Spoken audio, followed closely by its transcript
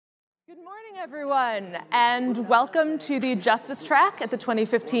Good morning, everyone, and welcome to the Justice Track at the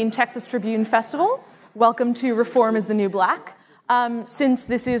 2015 Texas Tribune Festival. Welcome to Reform is the New Black. Since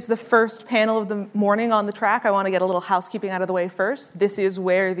this is the first panel of the morning on the track, I want to get a little housekeeping out of the way first. This is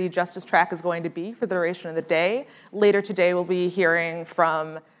where the Justice Track is going to be for the duration of the day. Later today, we'll be hearing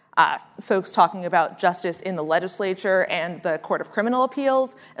from folks talking about justice in the legislature and the Court of Criminal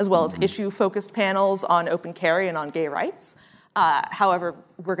Appeals, as well as issue-focused panels on open carry and on gay rights. However,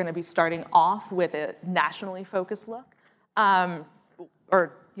 we're going to be starting off with a nationally focused look, national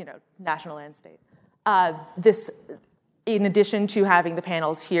and state. In addition to having the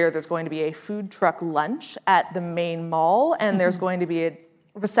panels here, there's going to be a food truck lunch at the main mall, and there's going to be a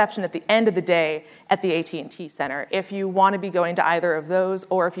reception at the end of the day at the AT&T Center. If you want to be going to either of those,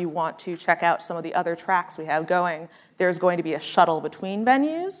 or if you want to check out some of the other tracks we have going, there's going to be a shuttle between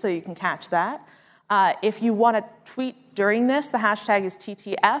venues, so you can catch that. If you want to tweet during this, the hashtag is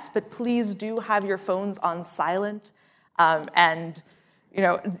TTF, but please do have your phones on silent,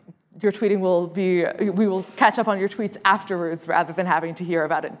 your tweeting we will catch up on your tweets afterwards rather than having to hear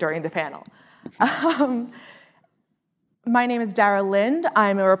about it during the panel. My name is Dara Lind.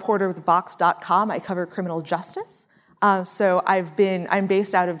 I'm a reporter with Vox.com. I cover criminal justice. So I'm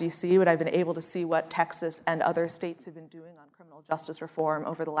based out of DC, but I've been able to see what Texas and other states have been doing on criminal justice reform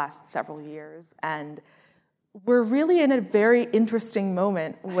over the last several years. And we're really in a very interesting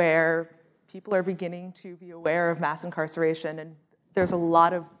moment where people are beginning to be aware of mass incarceration, and there's a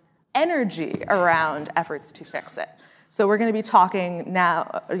lot of energy around efforts to fix it. So we're going to be talking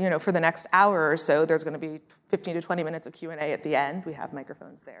now, for the next hour or so. There's going to be 15 to 20 minutes of Q&A at the end. We have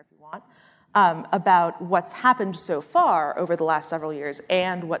microphones there if you want. About what's happened so far over the last several years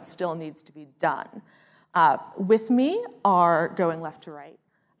and what still needs to be done. With me are, going left to right,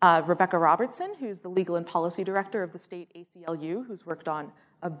 Rebecca Robertson, who's the Legal and Policy Director of the state ACLU, who's worked on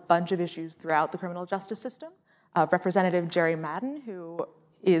a bunch of issues throughout the criminal justice system. Representative Jerry Madden, who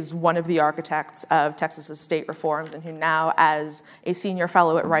is one of the architects of Texas's state reforms and who now, as a senior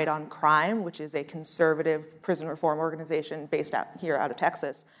fellow at Right on Crime, which is a conservative prison reform organization based out of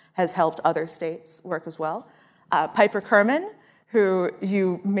Texas, has helped other states work as well. Piper Kerman, who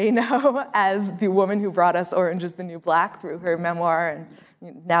you may know as the woman who brought us Orange is the New Black through her memoir and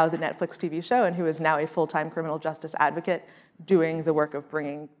now the Netflix TV show, and who is now a full-time criminal justice advocate doing the work of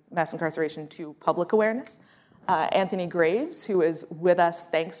bringing mass incarceration to public awareness. Anthony Graves, who is with us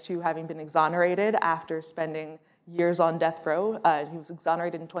thanks to having been exonerated after spending years on death row. He was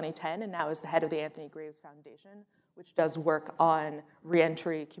exonerated in 2010 and now is the head of the Anthony Graves Foundation, which does work on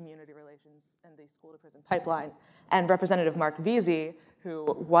reentry, community relations, and the school-to-prison pipeline. And Representative Mark Veazey, who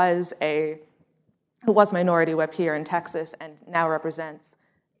was Minority Whip here in Texas and now represents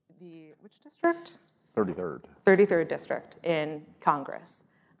which district? 33rd. 33rd District in Congress.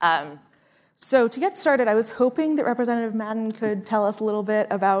 So to get started, I was hoping that Representative Madden could tell us a little bit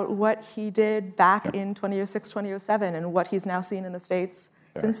about what he did back in 2006, 2007, and what he's now seen in the states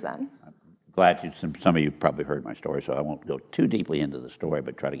since then. I'm glad some of you probably heard my story, so I won't go too deeply into the story,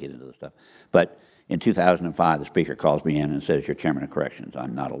 but try to get into the stuff. But in 2005, the Speaker calls me in and says, "You're Chairman of Corrections."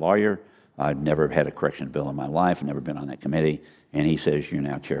 I'm not a lawyer. I've never had a corrections bill in my life, never been on that committee. And he says, "You're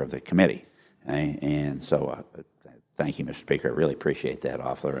now chair of the committee." Okay? And so thank you, Mr. Speaker. I really appreciate that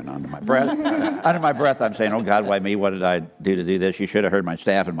offer. And under my breath, I'm saying, "Oh, God, why me? What did I do to do this?" You should have heard my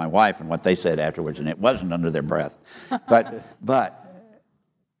staff and my wife and what they said afterwards, and it wasn't under their breath. But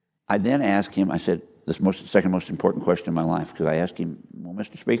I then asked him, I said, this second most important question in my life, because I asked him, "Well,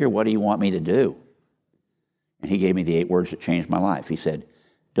 Mr. Speaker, what do you want me to do?" And he gave me the 8 words that changed my life. He said,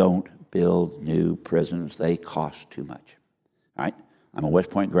 "Don't build new prisons. They cost too much." All right? I'm a West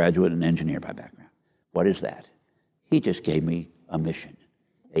Point graduate and engineer by background. What is that? He just gave me a mission,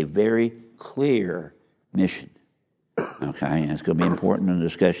 a very clear mission, okay? And it's going to be important in the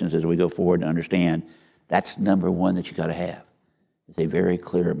discussions as we go forward to understand that's number one that you got to have. It's a very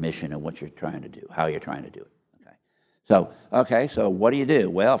clear mission of what you're trying to do, how you're trying to do it, okay? So what do you do?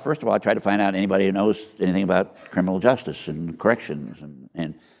 Well, first of all, I try to find out anybody who knows anything about criminal justice and corrections,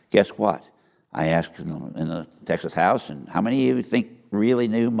 and guess what? I asked in the Texas House, and how many of you think really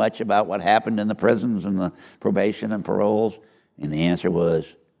knew much about what happened in the prisons and the probation and paroles? And the answer was,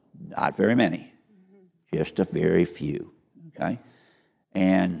 not very many, just a very few, okay?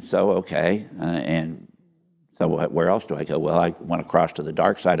 And so, and so where else do I go? Well, I went across to the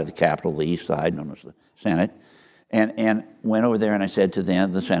dark side of the Capitol, the east side, known as the Senate, and went over there and I said to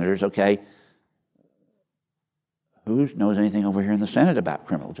them, the senators, okay, who knows anything over here in the Senate about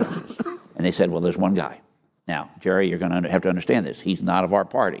criminal justice? And they said, well, there's one guy. Now, Jerry, you're going to have to understand this. He's not of our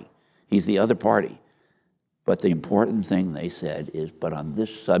party. He's the other party. But the important thing they said is, but on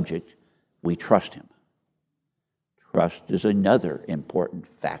this subject we trust him. Trust is another important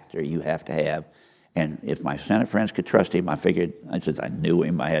factor you have to have. And if my Senate friends could trust him, I said I knew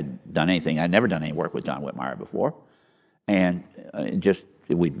him. I hadn't done anything. I'd never done any work with John Whitmire before. And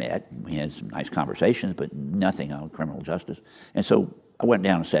we'd met. We had some nice conversations, but nothing on criminal justice. And so I went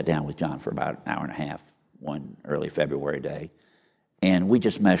down and sat down with John for about an hour and a half one early February day. And we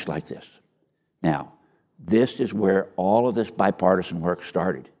just meshed like this. Now, this is where all of this bipartisan work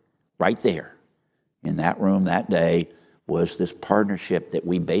started. Right there in that room that day was this partnership that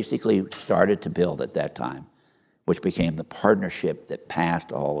we basically started to build at that time, which became the partnership that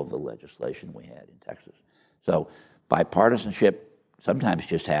passed all of the legislation we had in Texas. So bipartisanship sometimes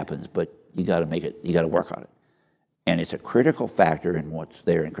just happens, but you got to work on it. And it's a critical factor in what's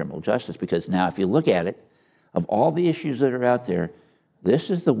there in criminal justice, because now if you look at it, of all the issues that are out there, this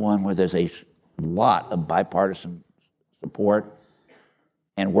is the one where there's a lot of bipartisan support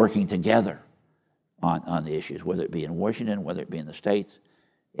and working together on the issues, whether it be in Washington, whether it be in the states.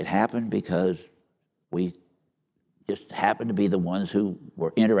 It happened because we just happened to be the ones who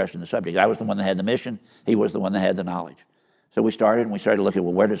were interested in the subject. I was the one that had the mission. He was the one that had the knowledge. So we started looking,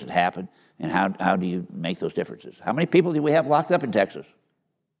 well, where does it happen, and how do you make those differences? How many people do we have locked up in Texas?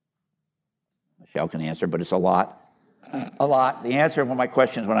 Michelle can answer, but it's a lot. A lot. The answer to one of my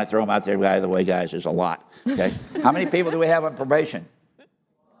questions when I throw them out there, by the way, guys, is a lot. Okay. How many people do we have on probation?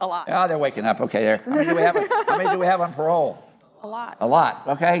 A lot. Oh, they're waking up. Okay, there. How many do we have on parole? A lot. A lot.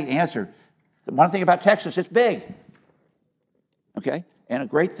 Okay, answer. The one thing about Texas, it's big. Okay, and a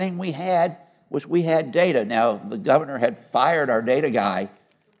great thing we had was we had data. Now, the governor had fired our data guy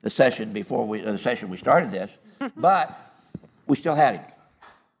the session we started this, but we still had him.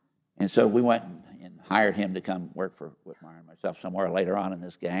 And so we went and hired him to come work for Whitmire and myself somewhere later on in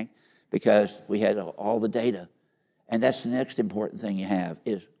this gang, because we had all the data. And that's the next important thing you have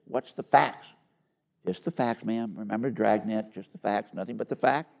is, what's the facts? Just the facts, ma'am. Remember Dragnet, just the facts, nothing but the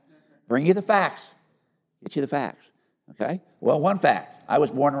facts. Bring you the facts. Get you the facts, okay? Well, one fact. I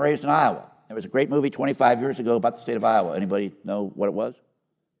was born and raised in Iowa. There was a great movie 25 years ago about the state of Iowa. Anybody know what it was?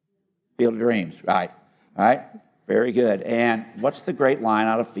 Field of Dreams, right. All right, very good. And what's the great line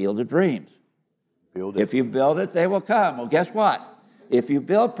out of Field of Dreams? Build it. If you build it, they will come. Well, guess what? If you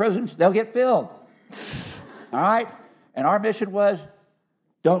build prisons, they'll get filled. All right? And our mission was,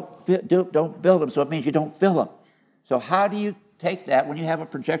 don't build them, so it means you don't fill them. So how do you take that when you have a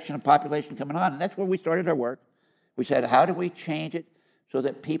projection of population coming on? And that's where we started our work. We said, how do we change it so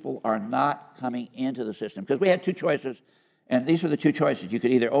that people are not coming into the system? Because we had two choices, and these were the two choices. You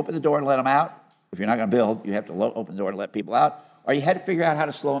could either open the door and let them out. If you're not going to build, you have to open the door to let people out. Or you had to figure out how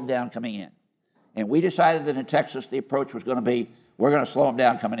to slow them down coming in. And we decided that in Texas, the approach was going to be, we're going to slow them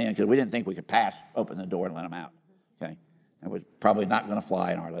down coming in, because we didn't think we could open the door and let them out. Okay, that was probably not going to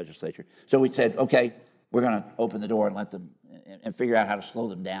fly in our legislature. So we said, okay, we're going to open the door and let them, and figure out how to slow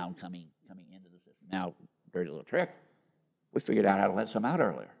them down coming into the system. Now, dirty little trick, we figured out how to let some out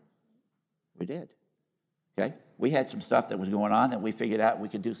earlier. We did. Okay, we had some stuff that was going on that we figured out we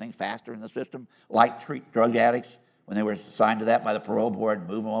could do things faster in the system, like treat drug addicts when they were assigned to that by the parole board,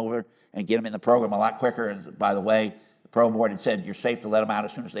 move them over and get them in the program a lot quicker. And by the way, the parole board had said, you're safe to let them out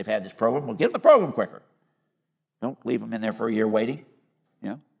as soon as they've had this program. Well, get them the program quicker. Don't leave them in there for a year waiting. You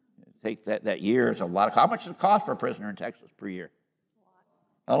know, take that year is a lot. How much does it cost for a prisoner in Texas per year?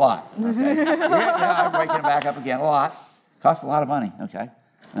 A lot. Okay. Yeah, I'm waking them back up again. A lot. Costs a lot of money. Okay,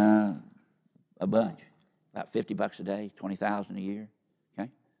 a bunch. About $50 a day, $20,000 a year. Okay,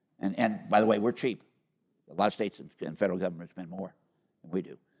 and by the way, we're cheap. A lot of states and federal government spend more than we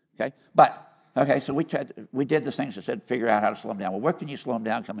do. Okay, but okay, so we did the things that said figure out how to slow them down. Well, where can you slow them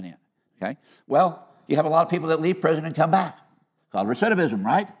down coming in? Okay, well, you have a lot of people that leave prison and come back, called recidivism,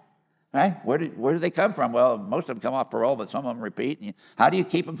 right? Right? Where do they come from? Well, most of them come off parole, but some of them repeat. How do you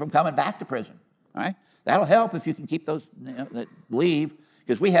keep them from coming back to prison? All right, that'll help if you can keep those that leave,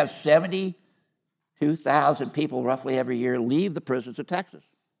 because we have 72,000 people roughly every year leave the prisons of Texas.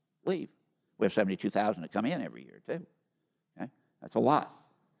 Leave. We have 72,000 that come in every year too. Okay, that's a lot.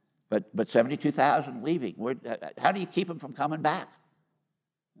 But 72,000 leaving. How do you keep them from coming back?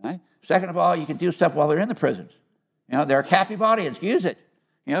 Right? Second of all, you can do stuff while they're in the prisons. You know, they're a captive audience. Use it.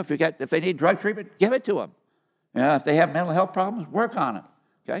 You know, if they need drug treatment, give it to them. You know, if they have mental health problems, work on it.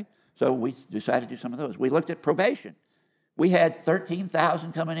 Okay. So we decided to do some of those. We looked at probation. We had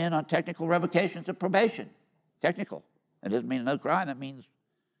 13,000 coming in on technical revocations of probation. Technical. That doesn't mean no crime. That means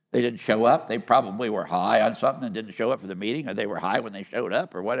they didn't show up. They probably were high on something and didn't show up for the meeting, or they were high when they showed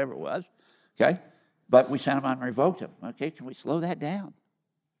up, or whatever it was. Okay. But we sent them on and revoked them. Okay. Can we slow that down?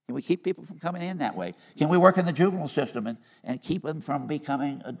 Can we keep people from coming in that way? Can we work in the juvenile system and keep them from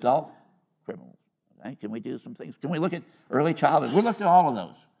becoming adult criminals? Right? Can we do some things? Can we look at early childhood? We looked at all of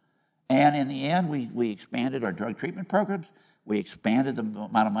those. And in the end, we expanded our drug treatment programs. We expanded the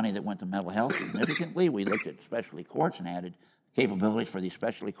amount of money that went to mental health significantly. We looked at specialty courts and added capabilities for these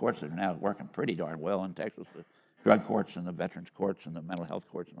specialty courts that are now working pretty darn well in Texas, the drug courts and the veterans courts and the mental health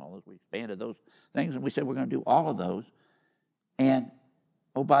courts and all those. We expanded those things, and we said we're going to do all of those. And,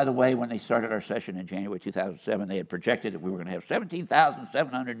 oh, by the way, when they started our session in January 2007, they had projected that we were going to have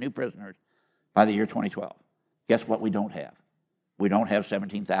 17,700 new prisoners by the year 2012. Guess what we don't have? We don't have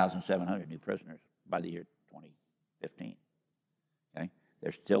 17,700 new prisoners by the year 2015. Okay?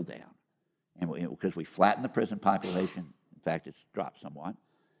 They're still down. And because we flattened the prison population, in fact, it's dropped somewhat.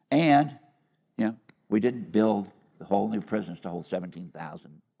 And, we didn't build the whole new prisons to hold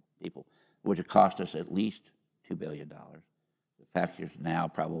 17,000 people, which would cost us at least $2 billion. The fact is now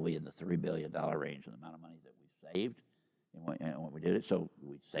probably in the $3 billion range of the amount of money that we saved when we did it. So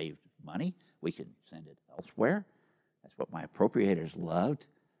we saved money. We can send it elsewhere. That's what my appropriators loved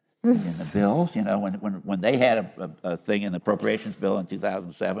in the bills. When they had a thing in the appropriations bill in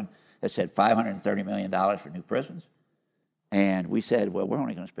 2007 that said $530 million for new prisons. And we said, well, we're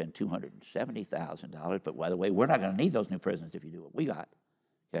only going to spend $270,000, but by the way, we're not going to need those new prisons if you do what we got.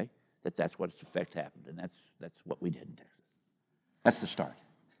 Okay? That's what its effect happened, and that's what we did in Texas. That's the start.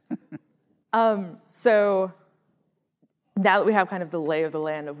 So now that we have kind of the lay of the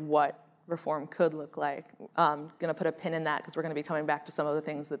land of what reform could look like, I'm going to put a pin in that because we're going to be coming back to some of the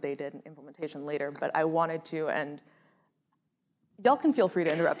things that they did in implementation later. But I wanted to, and y'all can feel free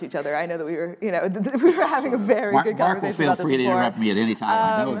to interrupt each other. I know that we were having a very good conversation about this before. Mark will feel free to interrupt me at any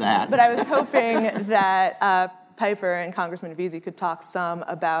time. I know that. But I was hoping that Piper and Congressman Veazey could talk some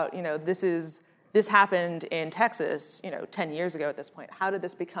about, this happened in Texas, 10 years ago at this point. How did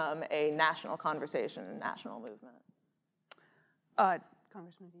this become a national conversation and national movement?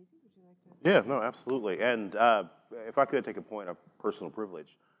 Congressman Veazey, would you like to? Yeah, no, absolutely. And if I could take a point of personal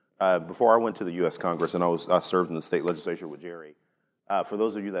privilege, before I went to the U.S. Congress and I served in the state legislature with Jerry. For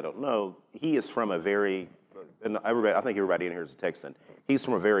those of you that don't know, he is from a very, and I think everybody in here is a Texan. He's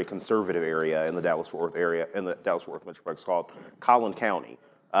from a very conservative area in the Dallas-Fort Worth area, in the Dallas-Fort Worth Metroplex called Collin County.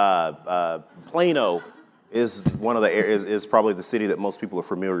 Plano is one of the is probably the city that most people are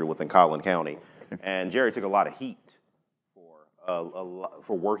familiar with in Collin County, and Jerry took a lot of heat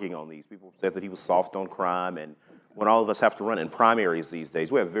for working on these. People said that he was soft on crime, and when all of us have to run in primaries these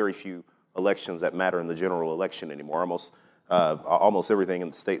days, we have very few elections that matter in the general election anymore. Almost everything in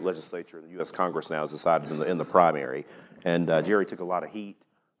the state legislature and the U.S. Congress now is decided in the primary. And Jerry took a lot of heat.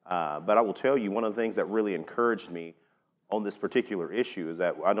 But I will tell you, one of the things that really encouraged me on this particular issue is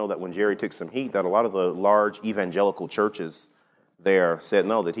that I know that when Jerry took some heat, that a lot of the large evangelical churches there said,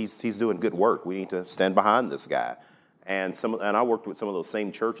 no, that he's doing good work. We need to stand behind this guy. And I worked with some of those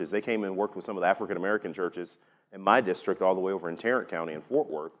same churches. They came and worked with some of the African-American churches in my district all the way over in Tarrant County in Fort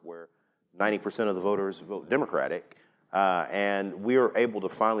Worth, where 90% of the voters vote Democratic. And we were able to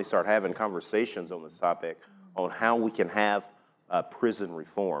finally start having conversations on this topic on how we can have prison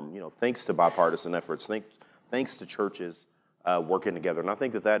reform, thanks to bipartisan efforts, thanks to churches working together. And I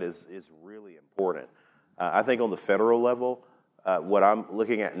think that is really important. I think on the federal level, what I'm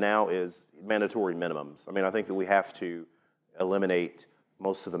looking at now is mandatory minimums. I mean, I think that we have to eliminate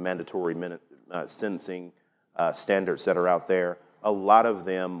most of the mandatory sentencing standards that are out there. A lot of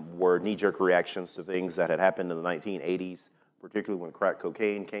them were knee-jerk reactions to things that had happened in the 1980s, particularly when crack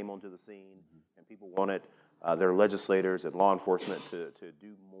cocaine came onto the scene, and people wanted their legislators and law enforcement to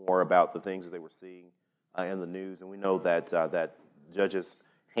do more about the things that they were seeing in the news. And we know that judges'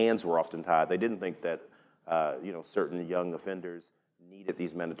 hands were often tied. They didn't think that certain young offenders needed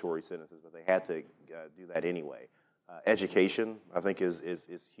these mandatory sentences, but they had to do that anyway. Education, I think,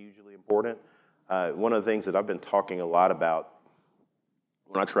 is hugely important. One of the things that I've been talking a lot about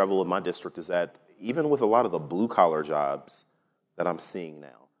when I travel in my district is that even with a lot of the blue-collar jobs that I'm seeing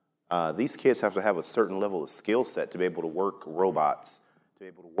now, these kids have to have a certain level of skill set to be able to work robots, to be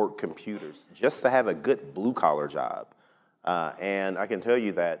able to work computers, just to have a good blue-collar job. And I can tell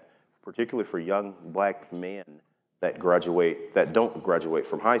you that, particularly for young black men that don't graduate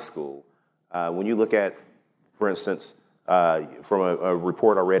from high school, when you look at, for instance, from a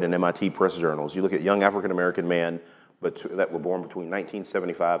report I read in MIT Press Journals, you look at young African-American men that were born between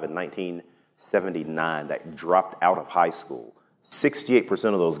 1975 and 1979 that dropped out of high school. 68%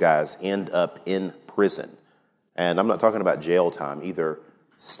 of those guys end up in prison. And I'm not talking about jail time, either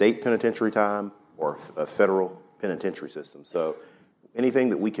state penitentiary time or a federal penitentiary system. So anything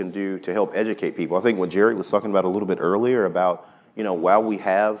that we can do to help educate people. I think what Jerry was talking about a little bit earlier about, while we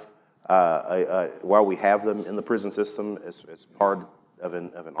have them in the prison system as part of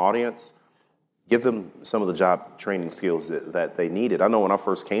an audience, give them some of the job training skills that they needed. I know when I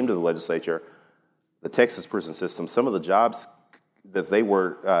first came to the legislature, the Texas prison system, some of the jobs that they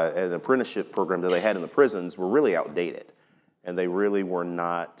were, an apprenticeship program that they had in the prisons were really outdated. And they really were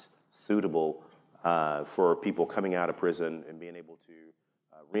not suitable for people coming out of prison and being able to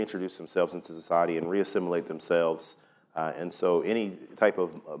reintroduce themselves into society and reassimilate themselves. And so any type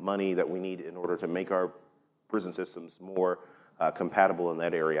of money that we need in order to make our prison systems more compatible in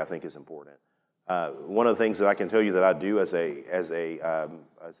that area, I think is important. One of the things that I can tell you that I do as a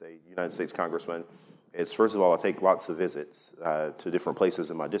United States congressman is, first of all, I take lots of visits to different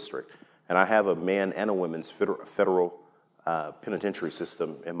places in my district. And I have a man and a women's federal penitentiary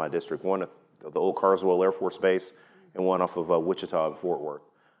system in my district, one at the old Carswell Air Force Base and one off of Wichita and Fort Worth.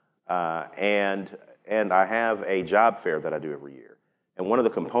 And I have a job fair that I do every year. And one of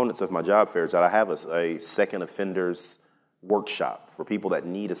the components of my job fair is that I have a second offenders workshop for people that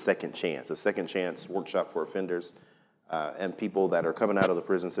need a second chance workshop for offenders and people that are coming out of the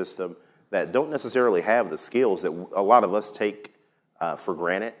prison system that don't necessarily have the skills that a lot of us take for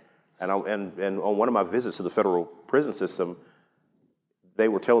granted. And on one of my visits to the federal prison system, they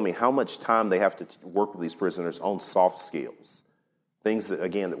were telling me how much time they have to work with these prisoners on soft skills. Things that,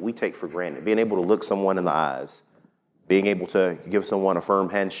 again, that we take for granted. Being able to look someone in the eyes, being able to give someone a firm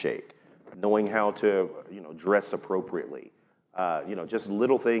handshake, knowing how to, dress appropriately, just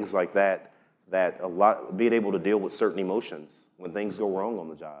little things like that, being able to deal with certain emotions when things go wrong on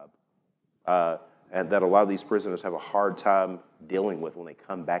the job, and that a lot of these prisoners have a hard time dealing with when they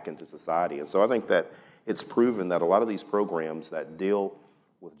come back into society. And so I think that it's proven that a lot of these programs that deal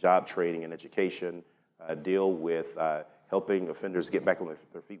with job training and education, deal with helping offenders get back on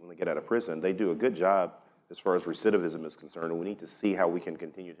their feet when they get out of prison, they do a good job as far as recidivism is concerned, and we need to see how we can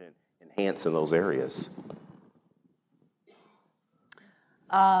continue to enhance in those areas.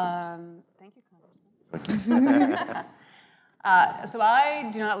 Thank you, Congressman. So I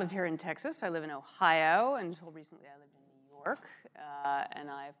do not live here in Texas. I live in Ohio. Until recently, I lived in New York. And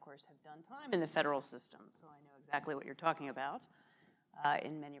I, of course, have done time in the federal system, so I know exactly what you're talking about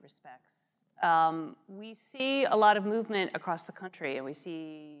in many respects. We see a lot of movement across the country, and we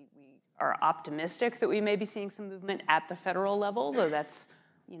are optimistic that we may be seeing some movement at the federal level, though that's,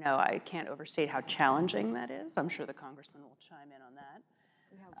 I can't overstate how challenging that is. I'm sure the congressman will chime in on that.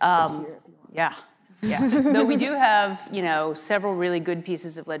 Yeah. Though we do have, several really good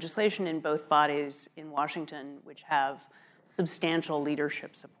pieces of legislation in both bodies in Washington which have substantial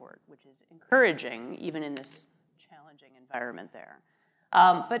leadership support, which is encouraging even in this challenging environment there.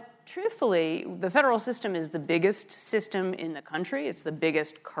 But truthfully, the federal system is the biggest system in the country. It's the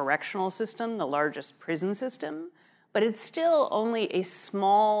biggest correctional system, the largest prison system, but it's still only a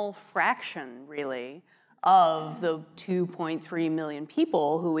small fraction, really, of the 2.3 million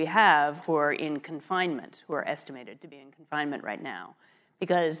people who we have who are in confinement, who are estimated to be in confinement right now.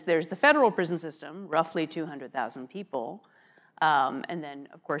 Because there's the federal prison system, roughly 200,000 people, and then,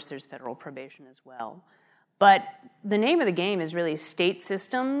 of course, there's federal probation as well. But the name of the game is really state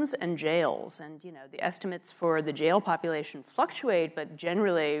systems and jails. And, the estimates for the jail population fluctuate, but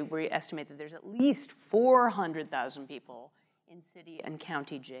generally we estimate that there's at least 400,000 people in city and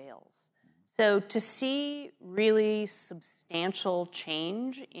county jails. So to see really substantial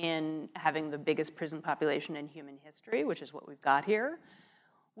change in having the biggest prison population in human history, which is what we've got here,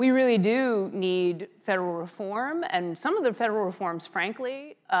 we really do need federal reform. And some of the federal reforms,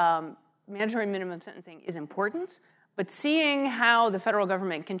 frankly, mandatory minimum sentencing is important, but seeing how the federal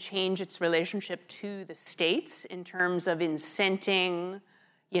government can change its relationship to the states in terms of incenting,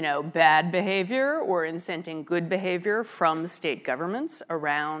 bad behavior or incenting good behavior from state governments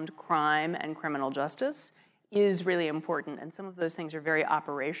around crime and criminal justice is really important. And some of those things are very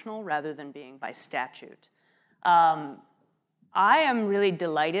operational rather than being by statute. I am really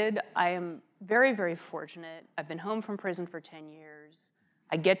delighted. I am very, very fortunate. I've been home from prison for 10 years.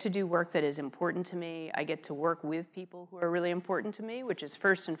 I get to do work that is important to me. I get to work with people who are really important to me, which is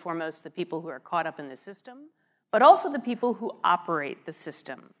first and foremost the people who are caught up in the system, but also the people who operate the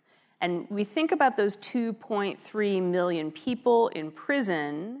system. And we think about those 2.3 million people in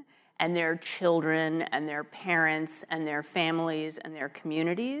prison and their children and their parents and their families and their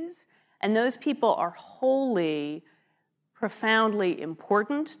communities, and those people are wholly, profoundly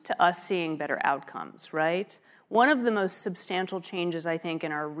important to us seeing better outcomes, right? One of the most substantial changes, I think,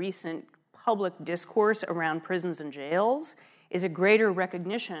 in our recent public discourse around prisons and jails is a greater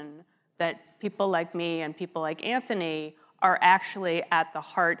recognition that people like me and people like Anthony are actually at the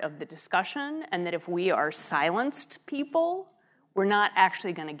heart of the discussion, and that if we are silenced people, we're not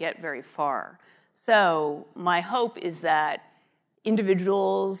actually going to get very far. So my hope is that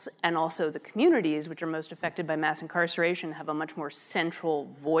individuals and also the communities which are most affected by mass incarceration have a much more central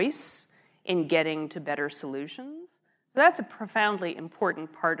voice in getting to better solutions. So that's a profoundly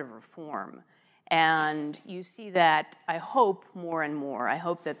important part of reform. And you see that, I hope, more and more. I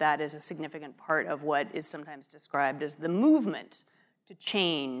hope that that is a significant part of what is sometimes described as the movement to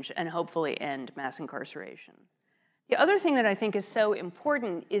change and hopefully end mass incarceration. The other thing that I think is so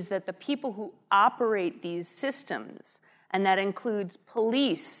important is that the people who operate these systems, and that includes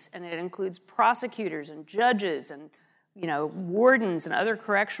police, and it includes prosecutors and judges and wardens and other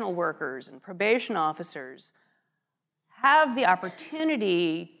correctional workers and probation officers, have the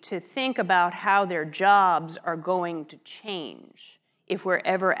opportunity to think about how their jobs are going to change if we're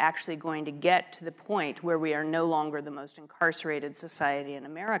ever actually going to get to the point where we are no longer the most incarcerated society in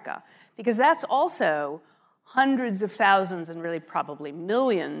America. Because that's also hundreds of thousands and really probably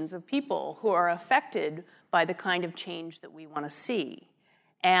millions of people who are affected by the kind of change that we want to see.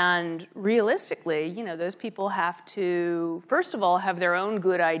 And realistically, those people have to, first of all, have their own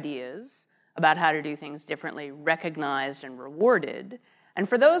good ideas about how to do things differently, recognized and rewarded. And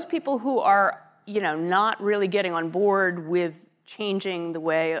for those people who are, not really getting on board with changing the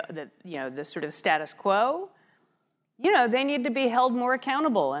way that, the sort of status quo, they need to be held more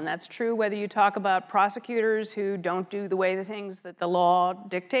accountable. And that's true whether you talk about prosecutors who don't do the things that the law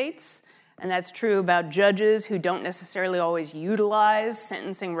dictates, and that's true about judges who don't necessarily always utilize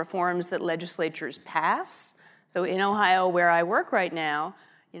sentencing reforms that legislatures pass. So in Ohio, where I work right now,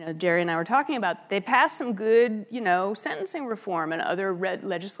 Jerry and I were talking about, they passed some good, sentencing reform and other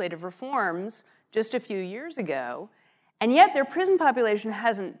legislative reforms just a few years ago. And yet their prison population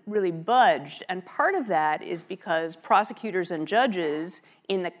hasn't really budged. And part of that is because prosecutors and judges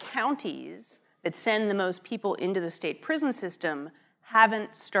in the counties that send the most people into the state prison system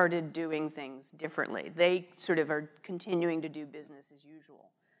haven't started doing things differently. They sort of are continuing to do business as usual.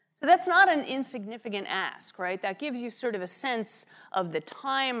 So that's not an insignificant ask, right? That gives you sort of a sense of the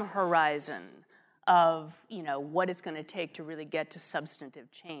time horizon of, what it's going to take to really get to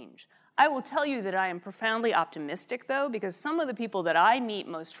substantive change. I will tell you that I am profoundly optimistic, though, because some of the people that I meet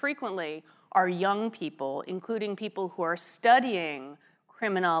most frequently are young people, including people who are studying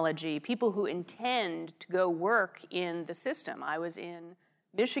criminology, people who intend to go work in the system. I was in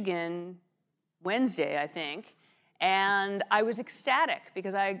Michigan Wednesday, I think, and I was ecstatic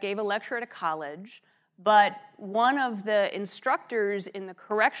because I gave a lecture at a college, but one of the instructors in the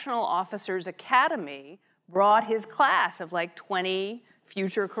Correctional Officers Academy brought his class of 20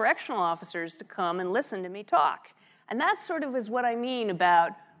 future correctional officers to come and listen to me talk. And that sort of is what I mean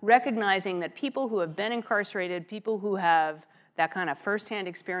about recognizing that people who have been incarcerated, people who have that kind of firsthand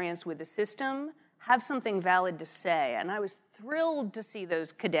experience with the system, have something valid to say. And I was thrilled to see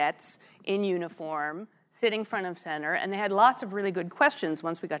those cadets in uniform sitting front of center, and they had lots of really good questions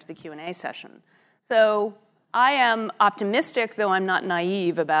once we got to the Q&A session. So I am optimistic, though I'm not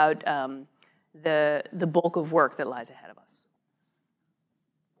naive about the bulk of work that lies ahead of us.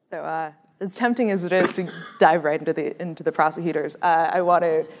 So as tempting as it is to dive right into the prosecutors, I want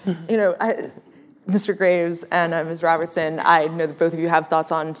to, Mr. Graves and Ms. Robertson, I know that both of you have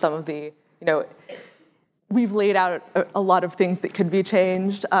thoughts on some of the, we've laid out a lot of things that could be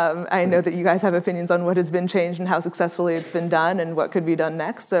changed. I know that you guys have opinions on what has been changed and how successfully it's been done and what could be done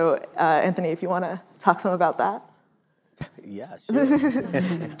next. So Anthony, if you want to talk some about that. Yeah,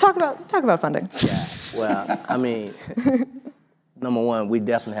 sure. Talk about funding. Yeah, well, I mean, number one, we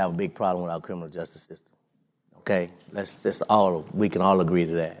definitely have a big problem with our criminal justice system. Okay, we can all agree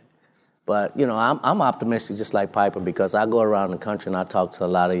to that. But, I'm optimistic just like Piper because I go around the country and I talk to a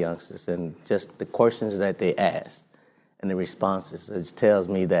lot of youngsters and just the questions that they ask and the responses, it tells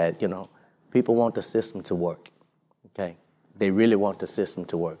me that, people want the system to work, okay? They really want the system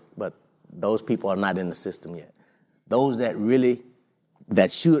to work, but those people are not in the system yet. Those that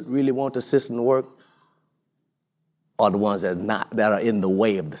should really want the system to work are the ones that are in the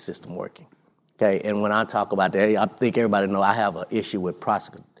way of the system working, okay? And when I talk about that, I think everybody knows I have an issue with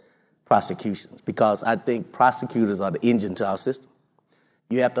prosecutions because I think prosecutors are the engine to our system.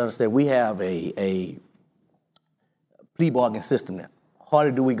 You have to understand we have a plea bargain system now.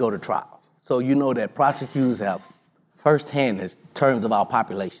 Hardly do we go to trial. So you know that prosecutors have firsthand in terms of our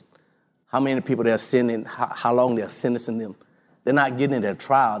population, how many people they're sending, how long they're sentencing them. They're not getting into their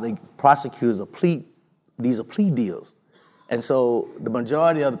trial. Prosecutors are these are plea deals. And so the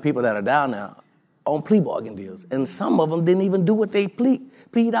majority of the people that are down there on plea bargain deals. And some of them didn't even do what they plead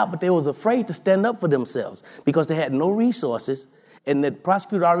out, but they was afraid to stand up for themselves because they had no resources. And the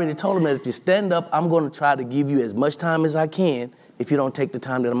prosecutor already told them that if you stand up, I'm going to try to give you as much time as I can if you don't take the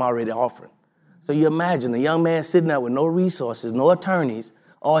time that I'm already offering. So you imagine a young man sitting there with no resources, no attorneys,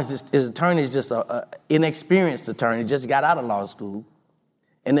 or his attorney is just an inexperienced attorney, just got out of law school,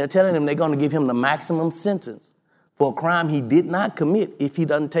 and they're telling him they're going to give him the maximum sentence for a crime he did not commit if he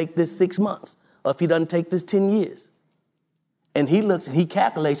doesn't take this 6 months or if he doesn't take this 10 years. And he looks and he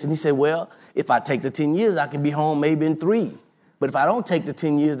calculates and he said, well, if I take the 10 years, I can be home maybe in 3. But if I don't take the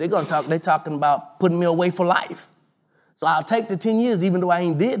 10 years, they're talking about putting me away for life. So I'll take the 10 years even though I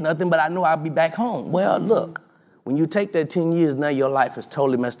ain't did nothing, but I know I'll be back home. Well, look, when you take that 10 years, now your life is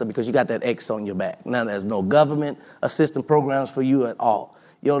totally messed up because you got that X on your back. Now there's no government assistance programs for you at all.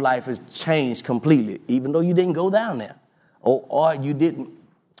 Your life has changed completely, even though you didn't go down there. Or you didn't,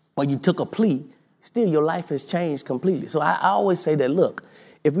 or you took a plea, still your life has changed completely. So I always say that, look,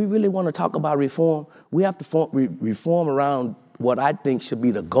 if we really want to talk about reform, we have to reform around what I think should be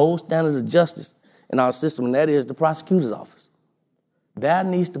the gold standard of justice in our system, and that is the prosecutor's office. There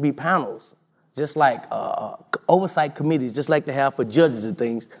needs to be panels, just like oversight committees, just like they have for judges and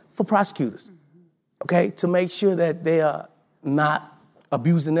things, for prosecutors, okay, to make sure that they are not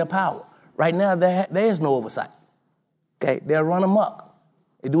abusing their power. Right now, there is no oversight, okay? They'll run amok.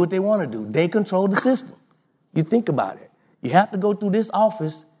 They do what they want to do. They control the system. You think about it. You have to go through this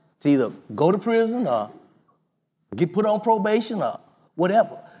office to either go to prison or get put on probation or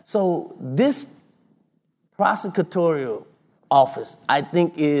whatever. So this prosecutorial office, I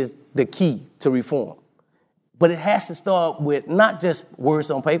think, is the key to reform. But it has to start with not just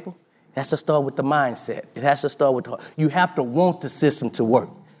words on paper. It has to start with the mindset. It has to start with you have to want the system to work.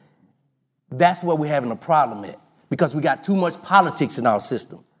 That's where we're having a problem at, because we got too much politics in our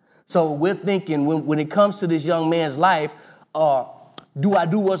system. So we're thinking when it comes to this young man's life, do I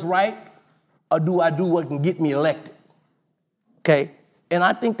do what's right or do I do what can get me elected? Okay? And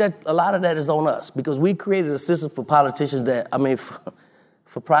I think that a lot of that is on us because we created a system for politicians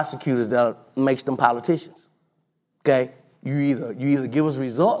for prosecutors that makes them politicians. Okay? You either give us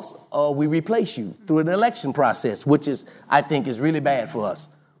results or we replace you through an election process, which I think is really bad for us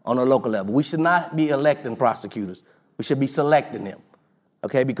on a local level. We should not be electing prosecutors. We should be selecting them.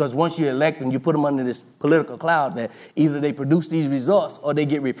 Okay? Because once you elect them, you put them under this political cloud that either they produce these results or they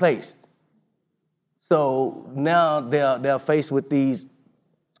get replaced. So now they're faced with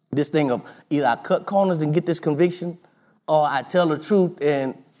this thing of either I cut corners and get this conviction or I tell the truth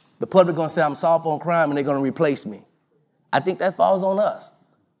and the public going to say I'm soft on crime and they're going to replace me. I think that falls on us.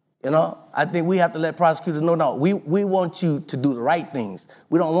 You know, I think we have to let prosecutors know, no, we want you to do the right things.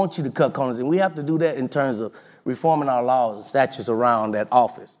 We don't want you to cut corners, and we have to do that in terms of reforming our laws and statutes around that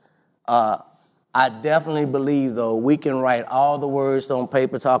office. I definitely believe, though, we can write all the words on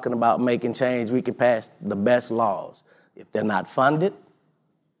paper talking about making change. We can pass the best laws. If they're not funded,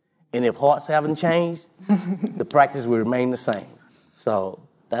 and if hearts haven't changed, the practice will remain the same. So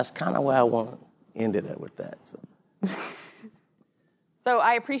that's kind of where I want to end it with that. So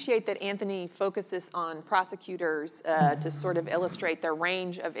I appreciate that Anthony focuses on prosecutors to sort of illustrate the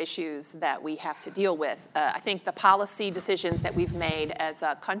range of issues that we have to deal with. I think the policy decisions that we've made as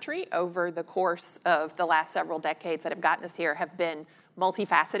a country over the course of the last several decades that have gotten us here have been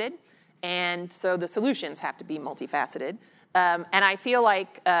multifaceted, and so the solutions have to be multifaceted. And I feel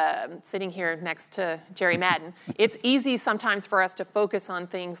like sitting here next to Jerry Madden, it's easy sometimes for us to focus on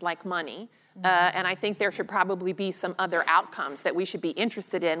things like money. And I think there should probably be some other outcomes that we should be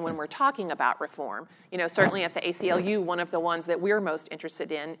interested in when we're talking about reform. You know, certainly at the ACLU, one of the ones that we're most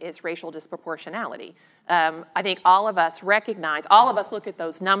interested in is racial disproportionality. I think all of us look at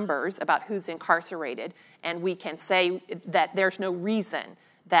those numbers about who's incarcerated, and we can say that there's no reason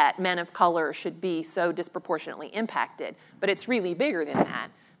that men of color should be so disproportionately impacted. But it's really bigger than that,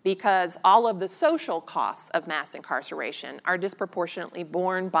 because all of the social costs of mass incarceration are disproportionately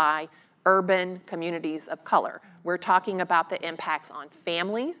borne by urban communities of color. We're talking about the impacts on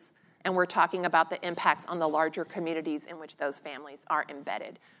families, and we're talking about the impacts on the larger communities in which those families are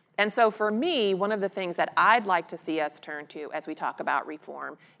embedded. And so for me, one of the things that I'd like to see us turn to as we talk about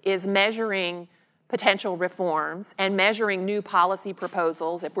reform is measuring potential reforms and measuring new policy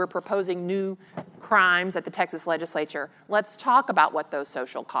proposals. If we're proposing new crimes at the Texas legislature, let's talk about what those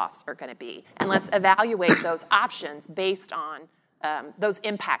social costs are going to be, and let's evaluate those options based on those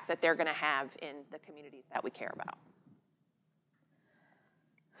impacts that they're going to have in the communities that we care about.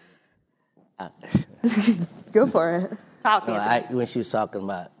 Go for it. When she was talking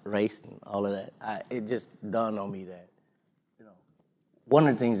about race and all of that, it just dawned on me that, you know, one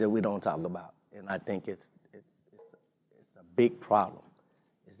of the things that we don't talk about, and I think it's a big problem,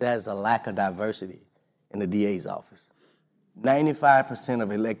 is there's a lack of diversity in the DA's office. 95%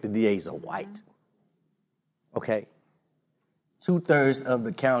 of elected DAs are white. Okay? 2/3 of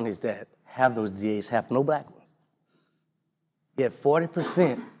the counties that half those DAs have no black ones. Yet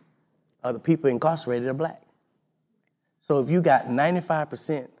 40% of the people incarcerated are black. So if you got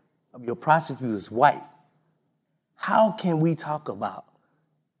 95% of your prosecutors white, how can we talk about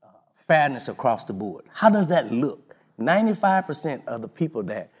fairness across the board? How does that look? 95% of the people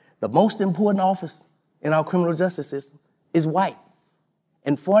that, the most important office in our criminal justice system is white.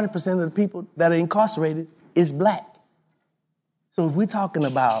 And 40% of the people that are incarcerated is black. So if we're talking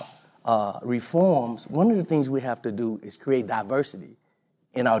about reforms, one of the things we have to do is create diversity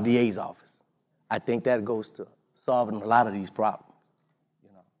in our DA's office. I think that goes to solving a lot of these problems.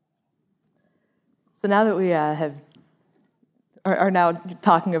 So now that we are now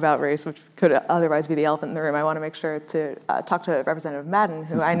talking about race, which could otherwise be the elephant in the room, I want to make sure to talk to Representative Madden,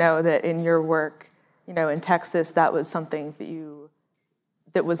 who I know that in your work, in Texas, that was something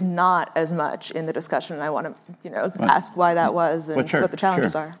that was not as much in the discussion. And I want to, ask why that was and what the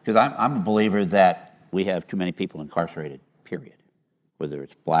challenges are. Because I'm a believer that we have too many people incarcerated, period. Whether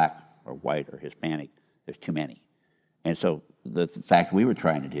it's black or white or Hispanic, there's too many. And so the fact we were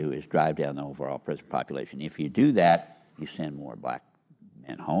trying to do is drive down the overall prison population. If you do that, you send more black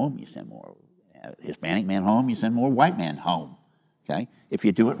men home, you send more Hispanic men home, you send more white men home, okay? If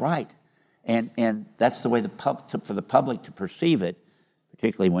you do it right. And that's the way for the public to perceive it,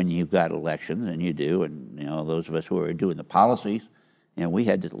 particularly when you've got elections, and you do, and those of us who are doing the policies, we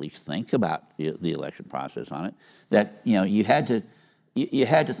had to at least think about the election process on it, that you had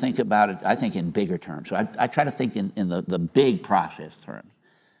to think about it, I think, in bigger terms. So I try to think in the big process terms.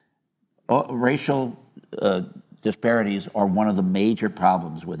 Racial disparities are one of the major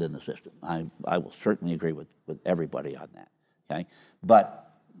problems within the system. I will certainly agree with everybody on that, okay? But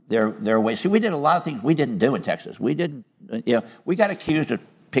there are ways. See, we did a lot of things we didn't do in Texas. We didn't, we got accused of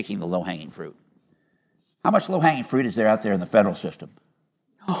picking the low-hanging fruit. How much low-hanging fruit is there out there in the federal system?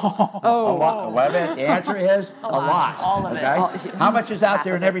 A lot. Well, the answer is a lot. All of it. How much is out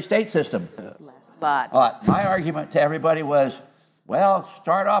there in every state system? Less. A lot. My argument to everybody was, well,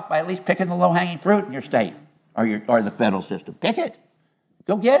 start off by at least picking the low-hanging fruit in your state or the federal system. Pick it.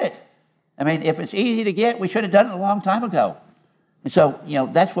 Go get it. I mean, if it's easy to get, we should have done it a long time ago. And so,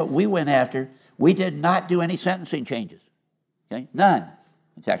 that's what we went after. We did not do any sentencing changes. Okay? None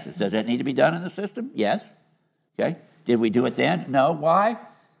in Texas. Does that need to be done in the system? Yes. Okay? Did we do it then? No. Why?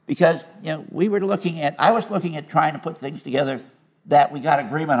 Because, I was looking at trying to put things together that we got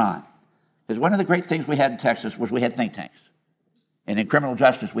agreement on. Because one of the great things we had in Texas was we had think tanks. And in criminal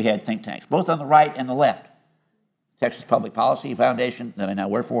justice, we had think tanks, both on the right and the left. Texas Public Policy Foundation, that I now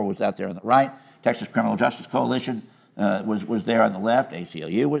work for, was out there on the right. Texas Criminal Justice Coalition was there on the left.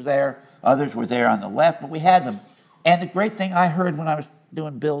 ACLU was there. Others were there on the left, but we had them. And the great thing I heard when I was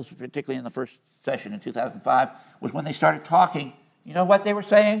doing bills, particularly in the first session in 2005, was when they started talking, you know what they were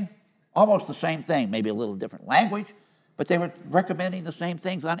saying? Almost the same thing, maybe a little different language, but they were recommending the same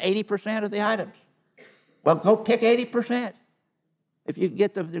things on 80% of the items. Well, go pick 80%. If you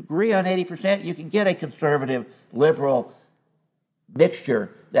get the degree on 80%, you can get a conservative, liberal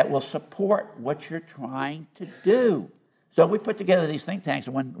mixture that will support what you're trying to do. So we put together these think tanks,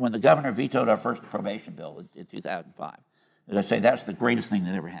 and when the governor vetoed our first probation bill in 2005, as I say, that's the greatest thing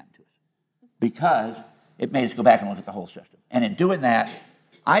that ever happened to us, because it made us go back and look at the whole system. And in doing that,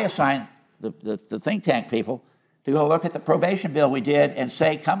 I assigned the think tank people to go look at the probation bill we did and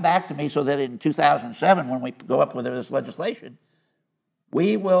say, come back to me so that in 2007, when we go up with this legislation,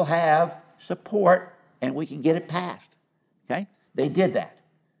 we will have support and we can get it passed, okay? They did that,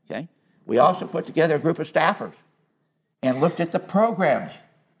 okay? We also put together a group of staffers and looked at the programs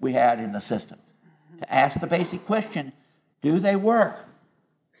we had in the system to ask the basic question, do they work?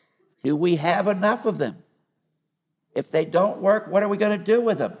 Do we have enough of them? If they don't work, what are we going to do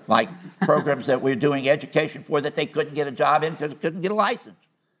with them? Like programs that we're doing education for that they couldn't get a job in because they couldn't get a license.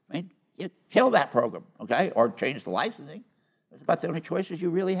 I mean, you kill that program, okay? Or change the licensing. It's about the only choices you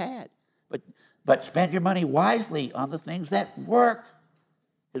really had. But spend your money wisely on the things that work.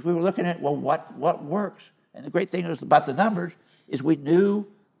 Because we were looking at, well, what works? And the great thing is about the numbers is we knew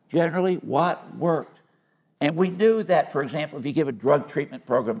generally what worked. And we knew that, for example, if you give a drug treatment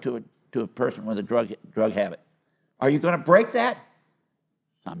program to a person with a drug habit, are you going to break that?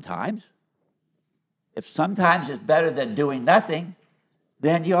 Sometimes. If sometimes is better than doing nothing,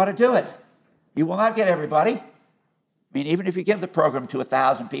 then you ought to do it. You will not get everybody. I mean, even if you give the program to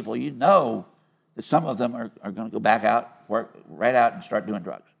 1,000 people, you know that some of them are going to go back out, work right out and start doing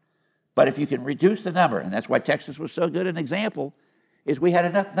drugs. But if you can reduce the number, and that's why Texas was so good an example, is we had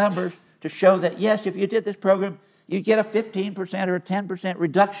enough numbers to show that, yes, if you did this program, you get a 15% or a 10%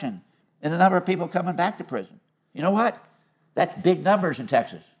 reduction in the number of people coming back to prison. You know what? That's big numbers in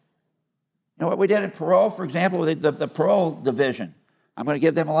Texas. You know what we did in parole, for example, the parole division. I'm going to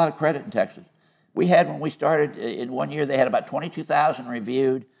give them a lot of credit in Texas. We had, when we started in 1 year, they had about 22,000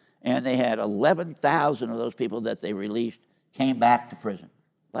 reviewed, and they had 11,000 of those people that they released came back to prison.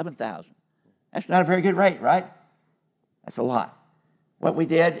 11,000. That's not a very good rate, right? That's a lot. What we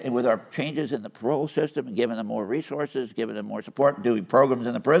did, and with our changes in the parole system and giving them more resources, giving them more support, doing programs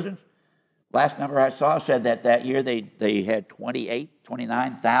in the prisons, last number I saw said that year they had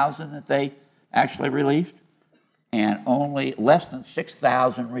 29,000 that they actually released, and only less than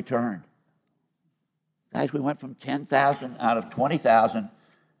 6,000 returned. Guys, we went from 10,000 out of 20,000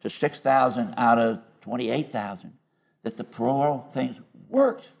 to 6,000 out of 28,000. That the parole things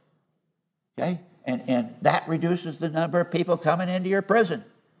worked, okay? And that reduces the number of people coming into your prison,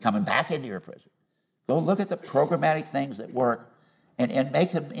 coming back into your prison. Go look at the programmatic things that work and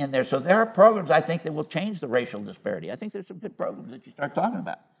make them in there. So there are programs, I think, that will change the racial disparity. I think there's some good programs that you start talking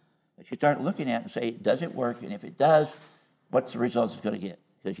about, that you start looking at and say, does it work? And if it does, what's the results it's going to get?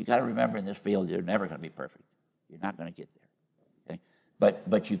 Because you got to remember, in this field, you're never going to be perfect. You're not going to get there, okay?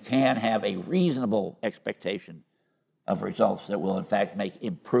 But you can have a reasonable expectation of results that will, in fact, make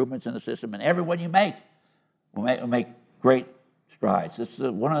improvements in the system. And every one you make will make great strides. This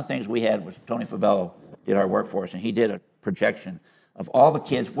is one of the things we had was Tony Fabello did our work for us, and he did a projection of all the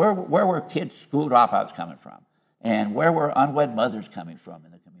kids. Where were kids' school dropouts coming from? And where were unwed mothers coming from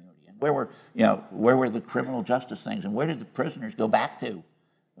in the community? And where were the criminal justice things? And where did the prisoners go back to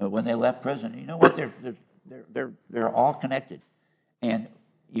when they left prison? You know what? They're all connected. And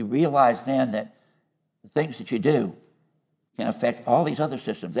you realize then that the things that you do can affect all these other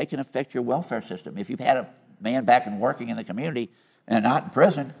systems. They can affect your welfare system. If you've had a man back and working in the community and not in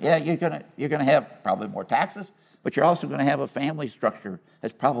prison, yeah, you're gonna have probably more taxes, but you're also gonna have a family structure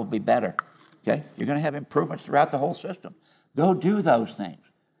that's probably better. Okay, you're gonna have improvements throughout the whole system. Go do those things,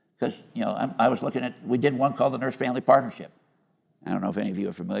 because I was looking at. We did one called the Nurse Family Partnership. I don't know if any of you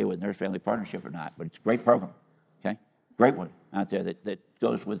are familiar with Nurse Family Partnership or not, but it's a great program. Okay, great one out there that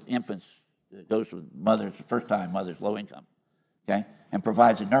goes with infants, that goes with mothers, first-time mothers, low income. Okay, and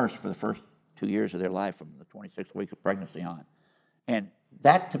provides a nurse for the first 2 years of their life from the 26th week of pregnancy on. And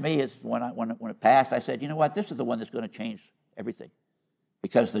that, to me, is when it passed, I said, you know what, this is the one that's going to change everything.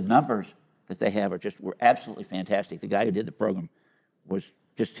 Because the numbers that they have were absolutely fantastic. The guy who did the program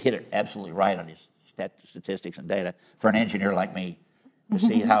just hit it absolutely right on his statistics and data for an engineer like me to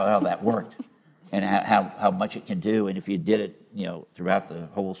see how that worked and how much it can do. And if you did it, throughout the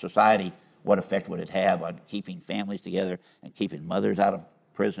whole society, what effect would it have on keeping families together and keeping mothers out of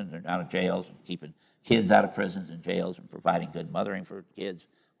prisons and out of jails and keeping kids out of prisons and jails and providing good mothering for kids?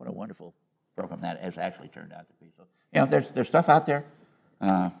 What a wonderful program that has actually turned out to be. So, there's stuff out there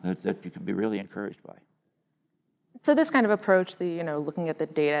that you can be really encouraged by. So this kind of approach, looking at the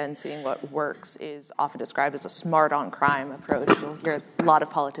data and seeing what works, is often described as a smart on crime approach. You'll hear a lot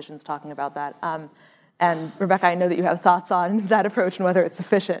of politicians talking about that. And Rebecca, I know that you have thoughts on that approach and whether it's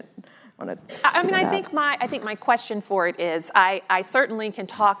sufficient. I think my question for it is, I certainly can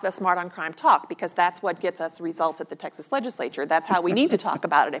talk the smart on crime talk, because that's what gets us results at the Texas legislature. That's how we need to talk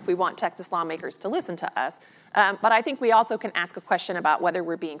about it if we want Texas lawmakers to listen to us. But I think we also can ask a question about whether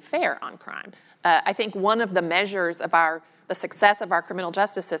we're being fair on crime. I think one of the measures of the success of our criminal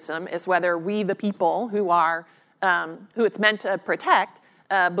justice system is whether we, the people who it's meant to protect,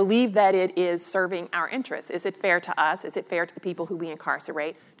 believe that it is serving our interests. Is it fair to us? Is it fair to the people who we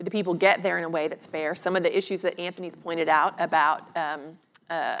incarcerate? Do the people get there in a way that's fair? Some of the issues that Anthony's pointed out about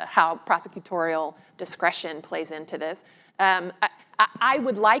how prosecutorial discretion plays into this. I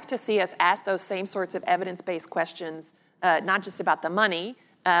would like to see us ask those same sorts of evidence-based questions, not just about the money,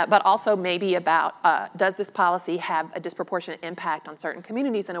 but also maybe about, does this policy have a disproportionate impact on certain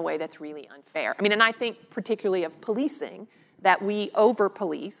communities in a way that's really unfair? And I think particularly of policing, that we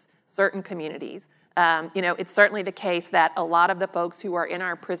over-police certain communities. It's certainly the case that a lot of the folks who are in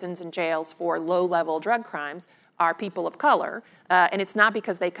our prisons and jails for low-level drug crimes are people of color, and it's not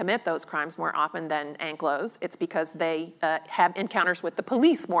because they commit those crimes more often than Anglos. It's because they have encounters with the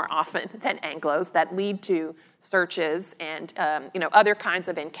police more often than Anglos that lead to searches and other kinds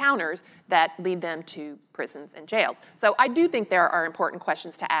of encounters that lead them to prisons and jails. So I do think there are important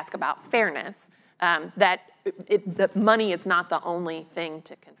questions to ask about fairness, that the money is not the only thing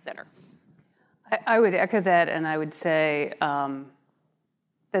to consider. I would echo that, and I would say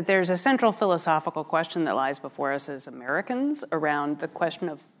that there's a central philosophical question that lies before us as Americans around the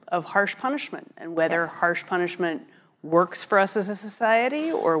question of harsh punishment, and whether harsh punishment works for us as a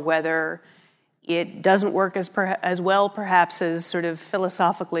society, or whether it doesn't work as well perhaps as sort of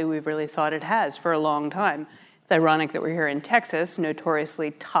philosophically we've really thought it has for a long time. It's ironic that we're here in Texas,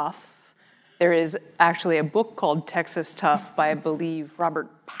 notoriously tough, There is actually a book called Texas Tough by, I believe, Robert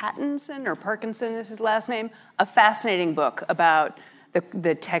Pattinson or Parkinson is his last name, a fascinating book about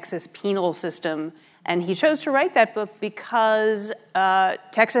the Texas penal system. And he chose to write that book because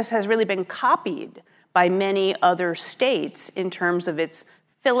Texas has really been copied by many other states in terms of its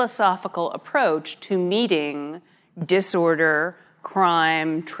philosophical approach to meeting disorder,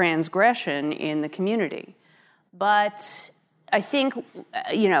 crime, transgression in the community. But I think,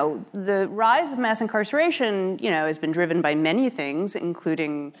 the rise of mass incarceration, has been driven by many things,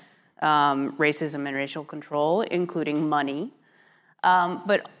 including racism and racial control, including money.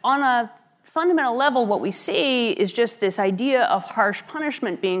 But on a fundamental level, what we see is just this idea of harsh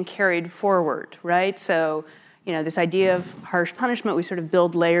punishment being carried forward, right? So, this idea of harsh punishment, we sort of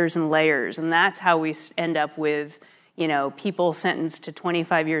build layers and layers, and that's how we end up with, people sentenced to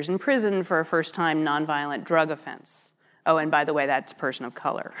 25 years in prison for a first-time nonviolent drug offense. Oh, and by the way, that's a person of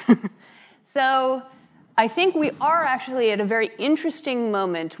color. So I think we are actually at a very interesting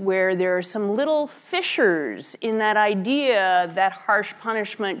moment where there are some little fissures in that idea that harsh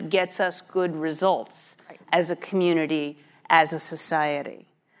punishment gets us good results as a community, as a society.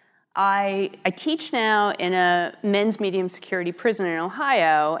 I teach now in a men's medium security prison in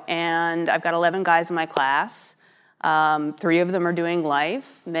Ohio, and I've got 11 guys in my class. 3 of them are doing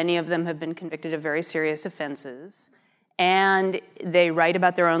life. Many of them have been convicted of very serious offenses. And they write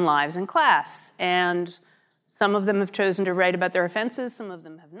about their own lives in class. And some of them have chosen to write about their offenses, some of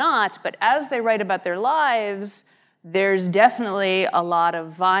them have not. But as they write about their lives, there's definitely a lot of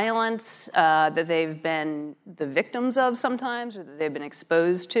violence that they've been the victims of sometimes, or that they've been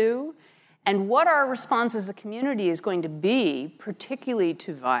exposed to. And what our response as a community is going to be, particularly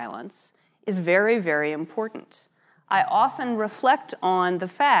to violence, is very, very important. I often reflect on the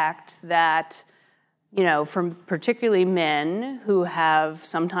fact that from particularly men who have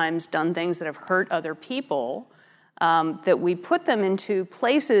sometimes done things that have hurt other people, that we put them into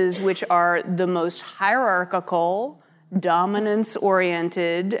places which are the most hierarchical,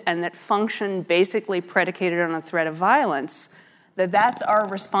 dominance-oriented, and that function basically predicated on a threat of violence, that's our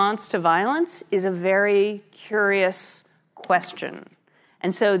response to violence is a very curious question.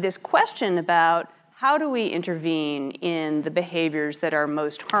 And so this question about how do we intervene in the behaviors that are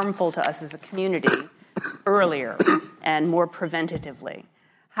most harmful to us as a community earlier and more preventatively?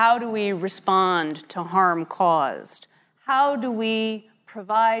 How do we respond to harm caused? How do we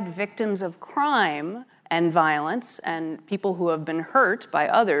provide victims of crime and violence and people who have been hurt by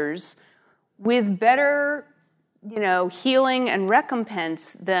others with better, healing and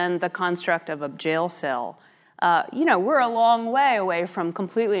recompense than the construct of a jail cell? We're a long way away from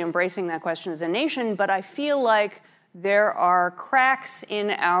completely embracing that question as a nation, but I feel like there are cracks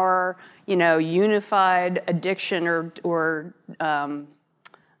in our, unified addiction or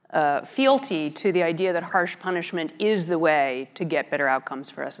fealty to the idea that harsh punishment is the way to get better outcomes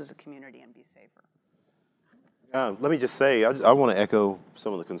for us as a community and be safer. Let me just say, I want to echo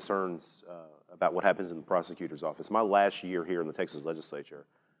some of the concerns about what happens in the prosecutor's office. My last year here in the Texas legislature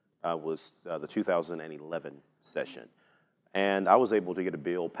was the 2011 session. And I was able to get a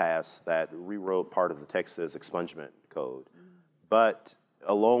bill passed that rewrote part of the Texas expungement code. But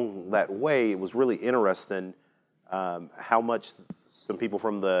along that way, it was really interesting how much some people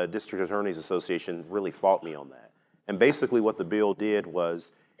from the District Attorneys Association really fought me on that. And basically what the bill did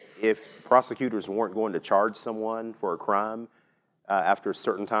was, if prosecutors weren't going to charge someone for a crime after a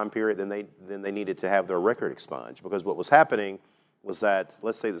certain time period, then they needed to have their record expunged. Because what was happening was that,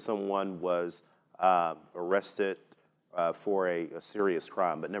 let's say that someone was arrested for a serious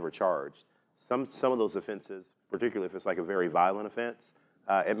crime but never charged. Some of those offenses, particularly if it's like a very violent offense,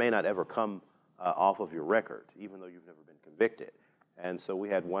 it may not ever come off of your record, even though you've never been convicted. And so we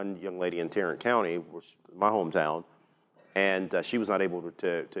had one young lady in Tarrant County, which is my hometown, and she was not able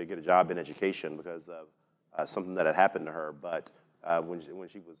to get a job in education because of something that had happened to her. But when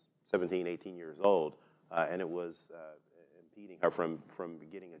she was 17, 18 years old, and it was impeding her from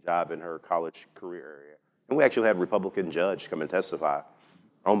getting a job in her college career area. And we actually had a Republican judge come and testify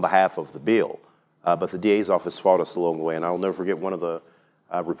on behalf of the bill. But the DA's office fought us along the way, and I'll never forget one of the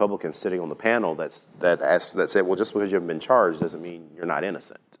Republicans sitting on the panel that said, well, just because you haven't been charged doesn't mean you're not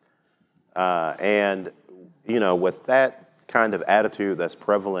innocent. And, with that kind of attitude that's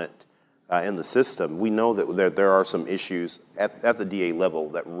prevalent in the system, we know that there are some issues at the DA level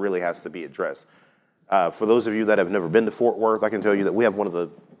that really has to be addressed. For those of you that have never been to Fort Worth, I can tell you that we have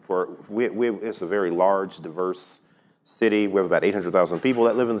it's a very large, diverse city. We have about 800,000 people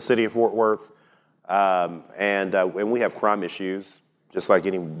that live in the city of Fort Worth. And we have crime issues, just like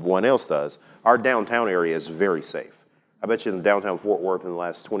anyone else does. Our downtown area is very safe. I bet you in downtown Fort Worth in the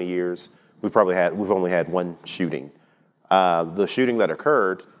last 20 years, we've only had one shooting. The shooting that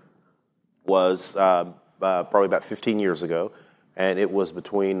occurred was probably about 15 years ago, and it was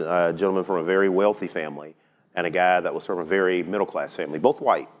between a gentleman from a very wealthy family and a guy that was from a very middle-class family, both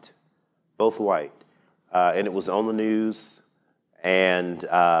white. And it was on the news, and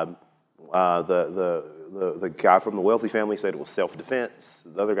the guy from the wealthy family said it was self-defense.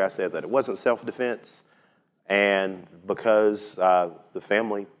 The other guy said that it wasn't self-defense, and because the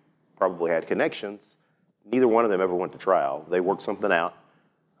family probably had connections, neither one of them ever went to trial. They worked something out.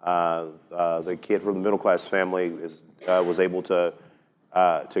 The kid from the middle-class family was able to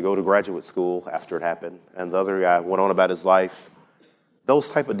go to graduate school after it happened, and the other guy went on about his life.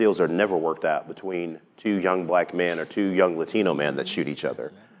 Those type of deals are never worked out between two young black men or two young Latino men that shoot each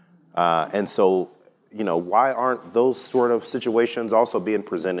other. And so, why aren't those sort of situations also being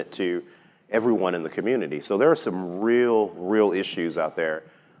presented to everyone in the community? So there are some real issues out there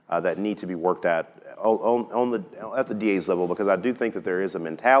that need to be worked out at the DA's level, because I do think that there is a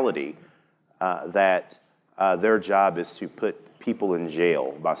mentality that their job is to put people in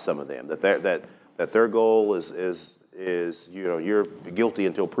jail by some of them. That their goal is you're guilty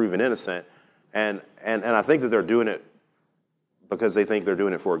until proven innocent, and I think that they're doing it because they think they're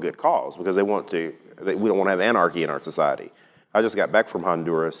doing it for a good cause, because we don't want to have anarchy in our society. I just got back from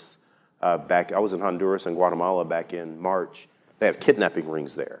Honduras. I was in Honduras and Guatemala back in March. They have kidnapping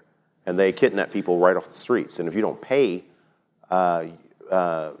rings there, and they kidnap people right off the streets. And if you don't pay, if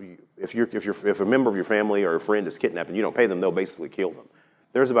a member of your family or a friend is kidnapped and you don't pay them, they'll basically kill them.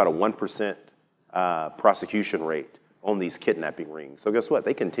 There's about a 1% prosecution rate on these kidnapping rings. So guess what?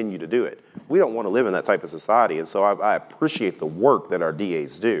 They continue to do it. We don't want to live in that type of society, and so I appreciate the work that our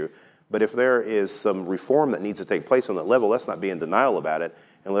DAs do. But if there is some reform that needs to take place on that level, let's not be in denial about it,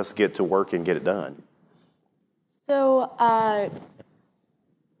 and let's get to work and get it done. So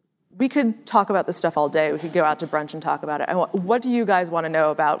we could talk about this stuff all day. We could go out to brunch and talk about it. What do you guys want to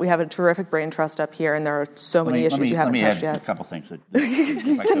know about? We have a terrific brain trust up here, and there are so many issues we haven't touched yet. Let me add a couple things.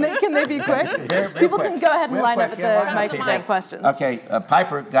 Can they be quick? People can go ahead and line up at the mics if they have questions. Okay,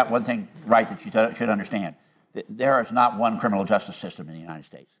 Piper got one thing right that you should understand. There is not one criminal justice system in the United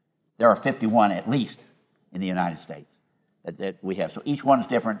States. There are 51 at least in the United States that we have. So each one is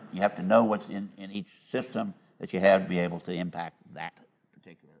different. You have to know what's in each system that you have to be able to impact that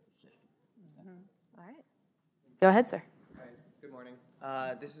particular system. All right. Go ahead, sir. Hi, good morning.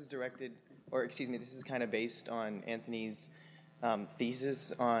 This is kind of based on Anthony's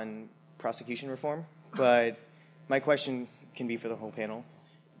thesis on prosecution reform, but my question can be for the whole panel.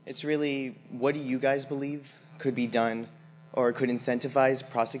 It's really, what do you guys believe could be done or could incentivize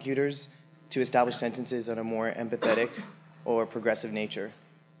prosecutors to establish sentences on a more empathetic or progressive nature?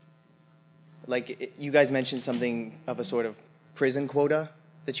 Like, you guys mentioned something of a sort of prison quota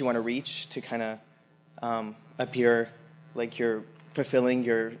that you want to reach to kind of appear like you're fulfilling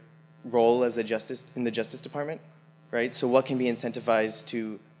your role as in the Justice Department, right? So what can be incentivized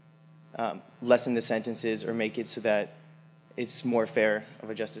to lessen the sentences or make it so that it's more fair of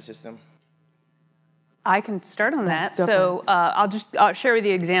a justice system? I can start on that. So I'll share with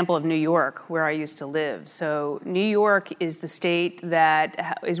you the example of New York, where I used to live. So New York is the state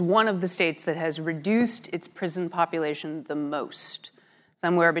that is one of the states that has reduced its prison population the most,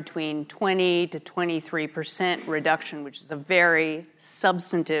 somewhere between 20 to 23% reduction, which is a very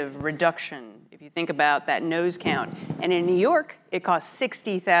substantive reduction if you think about that nose count. And in New York, it costs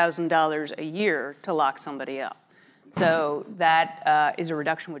 $60,000 a year to lock somebody up. So that is a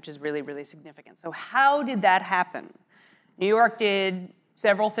reduction which is really, really significant. So how did that happen? New York did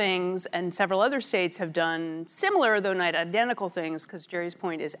several things, and several other states have done similar, though not identical things, because Jerry's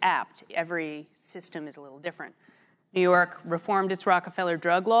point is apt. Every system is a little different. New York reformed its Rockefeller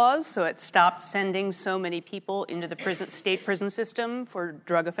drug laws, so it stopped sending so many people into the state prison system for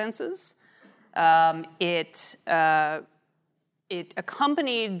drug offenses. It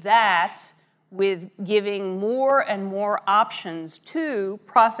accompanied that with giving more and more options to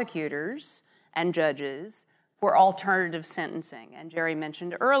prosecutors and judges for alternative sentencing. And Jerry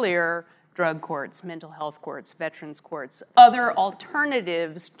mentioned earlier drug courts, mental health courts, veterans courts, other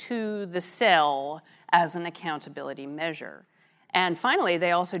alternatives to the cell as an accountability measure. And finally,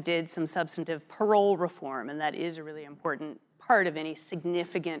 they also did some substantive parole reform, and that is a really important part of any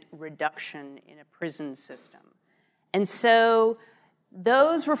significant reduction in a prison system. And so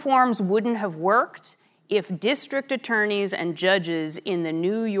those reforms wouldn't have worked if district attorneys and judges in the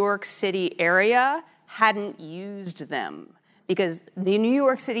New York City area hadn't used them, because the New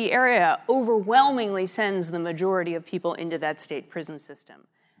York City area overwhelmingly sends the majority of people into that state prison system.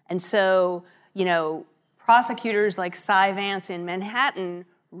 And so, prosecutors like Cy Vance in Manhattan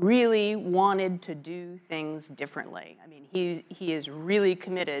really wanted to do things differently. I mean, he is really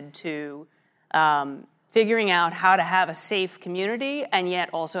committed to figuring out how to have a safe community and yet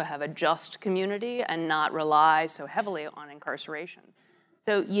also have a just community and not rely so heavily on incarceration.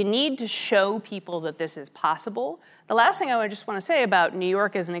 So you need to show people that this is possible. The last thing I would just want to say about New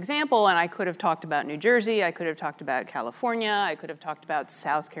York as an example, and I could have talked about New Jersey, I could have talked about California, I could have talked about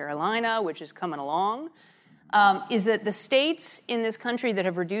South Carolina, which is coming along, is that the states in this country that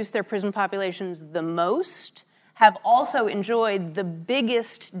have reduced their prison populations the most have also enjoyed the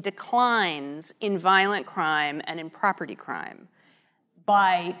biggest declines in violent crime and in property crime.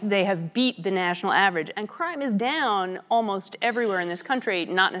 They have beat the national average. And crime is down almost everywhere in this country,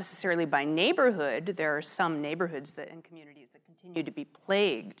 not necessarily by neighborhood. There are some neighborhoods and communities that continue to be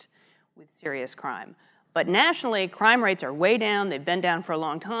plagued with serious crime. But nationally, crime rates are way down. They've been down for a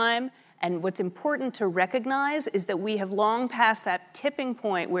long time. And what's important to recognize is that we have long passed that tipping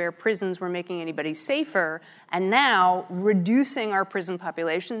point where prisons were making anybody safer, and now reducing our prison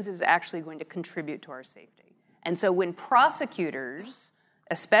populations is actually going to contribute to our safety. And so when prosecutors,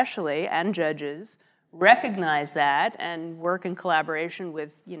 especially, and judges, recognize that and work in collaboration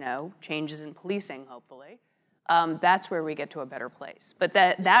with, changes in policing, hopefully, that's where we get to a better place. But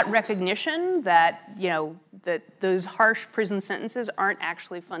that recognition that, that those harsh prison sentences aren't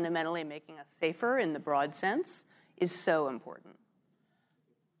actually fundamentally making us safer in the broad sense is so important.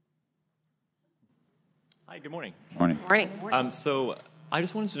 Hi, good morning. Morning. Morning. So I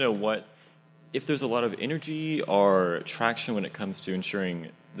just wanted to know if there's a lot of energy or traction when it comes to ensuring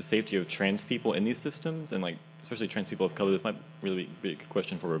the safety of trans people in these systems, and especially trans people of color. This might really be a good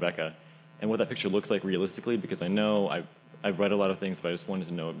question for Rebecca. And what that picture looks like realistically, because I know I've read a lot of things, but I just wanted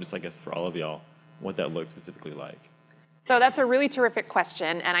to know, I guess for all of y'all, what that looks specifically like. So that's a really terrific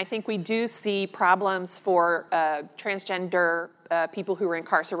question, and I think we do see problems for transgender people who are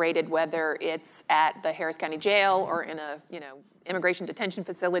incarcerated, whether it's at the Harris County Jail or in a immigration detention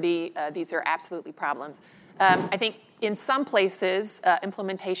facility. These are absolutely problems. I think in some places,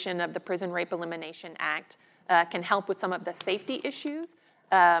 implementation of the Prison Rape Elimination Act can help with some of the safety issues.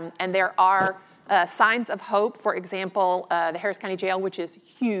 And there are signs of hope. For example, the Harris County Jail, which is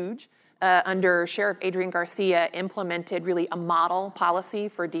huge, under Sheriff Adrian Garcia, implemented really a model policy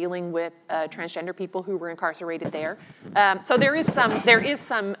for dealing with transgender people who were incarcerated there. So there is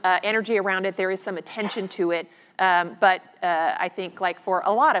some energy around it. There is some attention to it. But I think, like for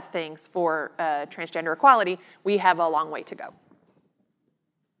a lot of things for transgender equality, we have a long way to go.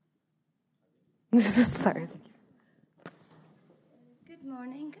 Sorry. Good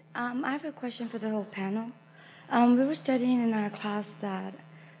morning. I have a question for the whole panel. We were studying in our class that,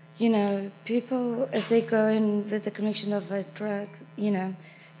 people, if they go in with the conviction of a drug,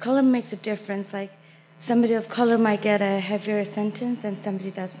 color makes a difference. Like, somebody of color might get a heavier sentence than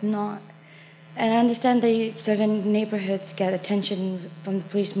somebody that's not. And I understand that certain neighborhoods get attention from the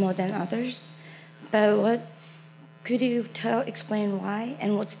police more than others. But could you explain why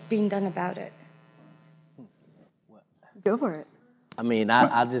and what's being done about it? Go for it. I mean,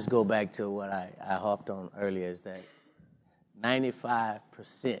 I'll just go back to what I harped on earlier, is that 95%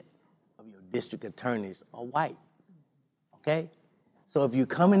 of your district attorneys are white, okay? So if you're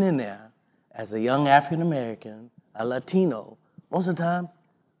coming in there as a young African-American, a Latino, most of the time,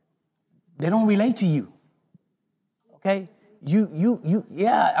 they don't relate to you, okay?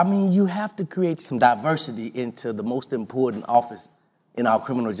 You have to create some diversity into the most important office in our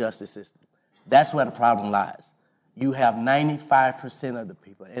criminal justice system. That's where the problem lies. You have 95% of the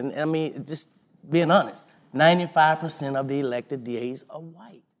people, and I mean, just being honest, 95% of the elected DAs are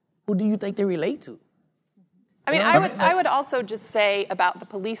white. Who do you think they relate to? I mean, I would also just say about the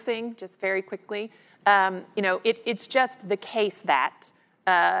policing, just very quickly, it's just the case that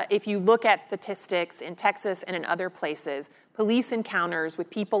if you look at statistics in Texas and in other places, police encounters with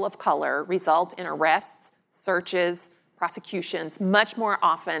people of color result in arrests, searches, prosecutions much more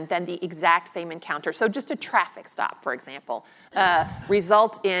often than the exact same encounter. So just a traffic stop, for example,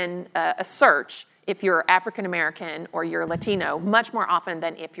 result in a search if you're African American or you're Latino much more often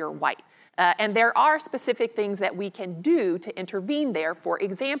than if you're white. And there are specific things that we can do to intervene there. For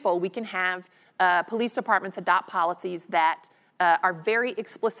example, we can have police departments adopt policies that are very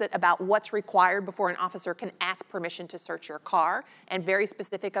explicit about what's required before an officer can ask permission to search your car, and very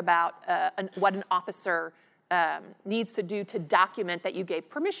specific about what an officer needs to do to document that you gave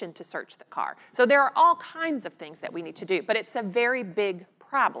permission to search the car. So there are all kinds of things that we need to do, but it's a very big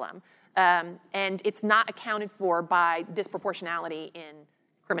problem, and it's not accounted for by disproportionality in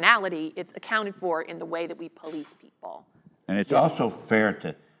criminality. It's accounted for in the way that we police people. And it's also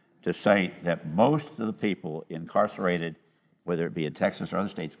fair to say that most of the people incarcerated whether it be in Texas or other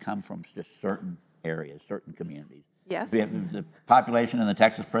states, come from just certain areas, certain communities. Yes. The population in the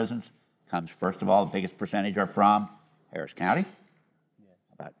Texas prisons comes, first of all, the biggest percentage are from Harris County.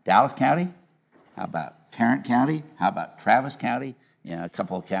 How about Dallas County? How about Tarrant County? How about Travis County? You know, a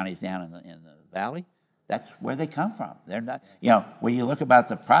couple of counties down in the valley. That's where they come from. They're not, you know, when you look about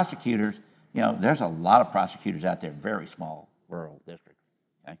the prosecutors, you know, there's a lot of prosecutors out there in very small rural districts,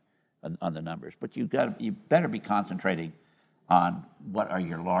 okay, on the numbers. But you better be concentrating on what are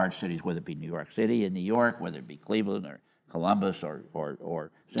your large cities, whether it be New York City in New York, whether it be Cleveland or Columbus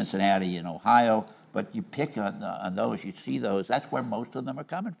or Cincinnati in Ohio. But you pick on those, you see those. That's where most of them are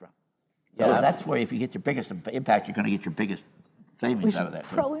coming from. So that's where, if you get your biggest impact, you're going to get your biggest savings out of that.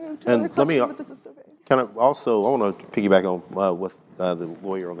 Probably move to another question, but this is so big. Kind of also, I want to piggyback on what the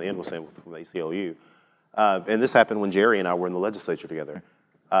lawyer on the end was saying from the ACLU. And this happened when Jerry and I were in the legislature together.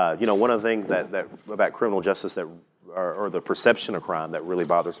 You know, one of the things that about criminal justice or the perception of crime that really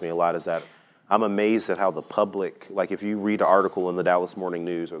bothers me a lot is that I'm amazed at how the public, like if you read an article in the Dallas Morning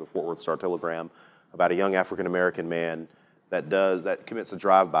News or the Fort Worth Star-Telegram about a young African-American man that commits a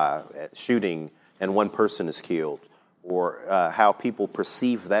drive-by shooting and one person is killed, or how people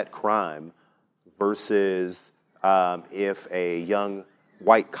perceive that crime versus if a young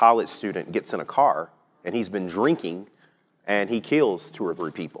white college student gets in a car and he's been drinking and he kills 2 or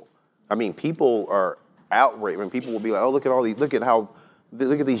 3 people. I mean, people are outraged. I mean, people will be like, oh, look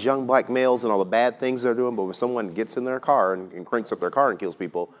at these young black males and all the bad things they're doing. But when someone gets in their car and cranks up their car and kills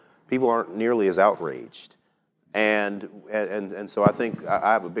people, people aren't nearly as outraged. And so I think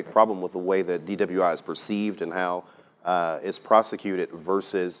I have a big problem with the way that DWI is perceived and how it's prosecuted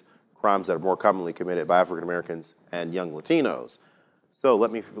versus crimes that are more commonly committed by African Americans and young Latinos. So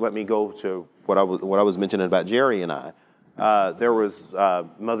let me go to what I was mentioning about Jerry and I. There was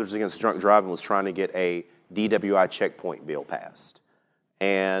Mothers Against Drunk Driving was trying to get a DWI checkpoint bill passed,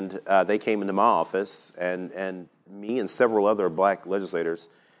 and they came into my office, and me and several other black legislators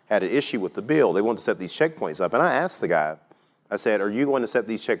had an issue with the bill. They wanted to set these checkpoints up, and I asked the guy, I said, "Are you going to set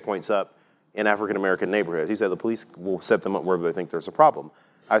these checkpoints up in African American neighborhoods?" He said, "The police will set them up wherever they think there's a problem."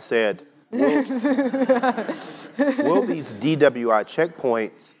 I said, will these DWI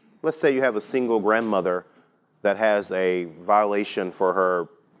checkpoints, let's say you have a single grandmother that has a violation for her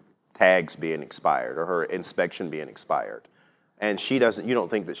tags being expired or her inspection being expired, and you don't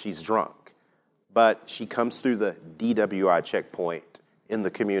think that she's drunk, but she comes through the DWI checkpoint in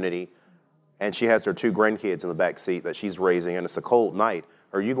the community, and she has her 2 grandkids in the back seat that she's raising, and it's a cold night.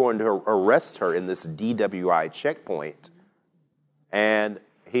 Are you going to arrest her in this DWI checkpoint? And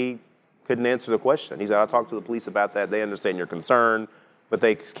he couldn't answer the question. He said, I talked to the police about that. They understand your concern, but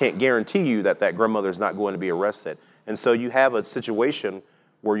they can't guarantee you that grandmother is not going to be arrested. And so you have a situation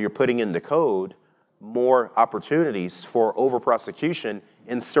where you're putting into code more opportunities for over-prosecution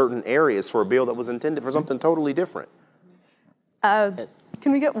in certain areas for a bill that was intended for something totally different. Can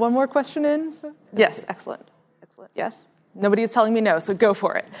we get one more question in? Yes, excellent. Yes? Nobody is telling me no, so go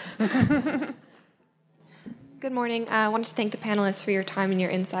for it. Good morning. I wanted to thank the panelists for your time and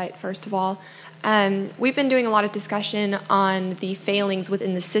your insight, first of all. We've been doing a lot of discussion on the failings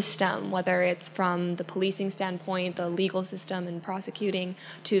within the system, whether it's from the policing standpoint, the legal system and prosecuting,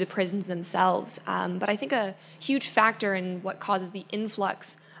 to the prisons themselves. But I think a huge factor in what causes the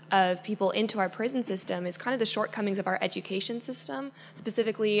influx of people into our prison system is kind of the shortcomings of our education system,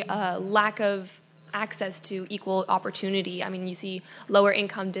 specifically lack of access to equal opportunity. I mean, you see lower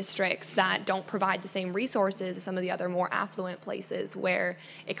income districts that don't provide the same resources as some of the other more affluent places, where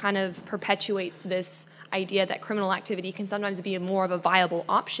it kind of perpetuates this idea that criminal activity can sometimes be more of a viable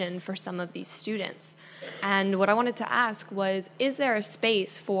option for some of these students. And what I wanted to ask was, is there a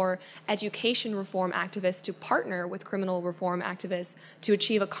space for education reform activists to partner with criminal reform activists to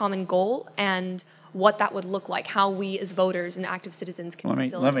achieve a common goal, and what that would look like, how we as voters and active citizens can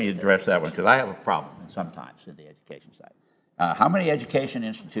facilitate Let me address that one, because I have a problem sometimes in the education side. How many education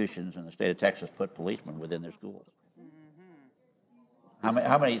institutions in the state of Texas put policemen within their schools?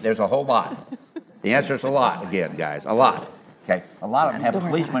 How many? There's a whole lot. The answer is a lot, again, guys, a lot. Okay, a lot of them have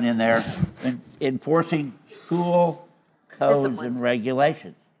policemen in there enforcing school codes and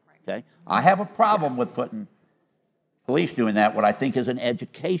regulations. Okay, I have a problem with putting police doing that, what I think is an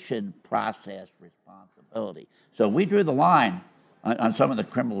education process responsibility. So we drew the line on some of the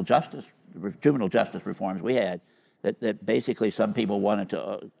juvenile justice reforms we had, that basically some people wanted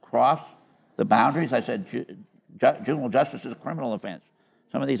to cross the boundaries. I said juvenile justice is a criminal offense.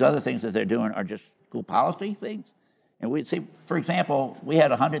 Some of these other things that they're doing are just school policy things. And we see, for example, we had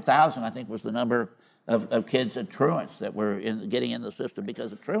 100,000, I think was the number of kids at truants that were getting in the system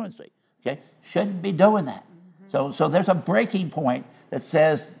because of truancy. Okay, shouldn't be doing that. So there's a breaking point that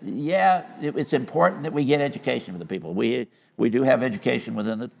says, yeah, it's important that we get education for the people. We do have education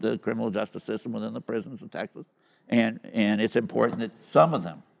within the criminal justice system, within the prisons of Texas, and it's important that some of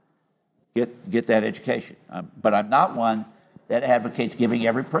them get that education. But I'm not one that advocates giving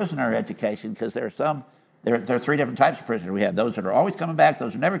every prisoner education, because there are three different types of prisoners we have: those that are always coming back,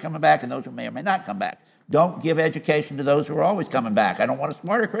 those who are never coming back, and those who may or may not come back. Don't give education to those who are always coming back. I don't want a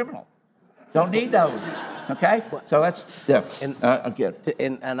smarter criminal. Don't need those. Okay? So that's again.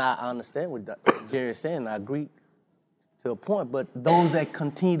 And I understand what Jerry is saying. I agree to a point. But those that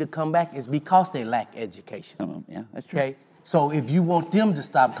continue to come back is because they lack education. Yeah, that's true. Okay? So if you want them to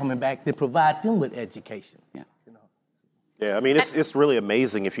stop coming back, then provide them with education. Yeah. Yeah, I mean, it's really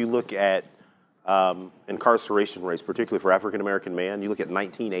amazing. If you look at incarceration rates, particularly for African-American men, you look at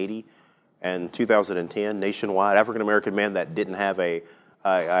 1980 and 2010 nationwide, African-American men that didn't have a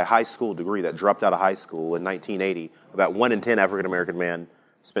high school degree, that dropped out of high school in 1980, about 1 in 10 African-American men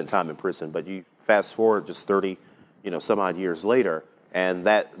spent time in prison. But you fast forward just 30, some odd years later, and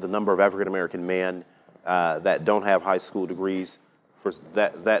the number of African-American men that don't have high school degrees, for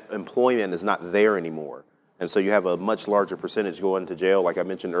that employment is not there anymore. And so you have a much larger percentage going to jail, like I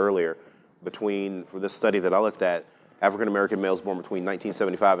mentioned earlier, for this study that I looked at, African-American males born between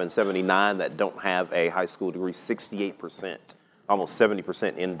 1975 and 79 that don't have a high school degree, 68%, almost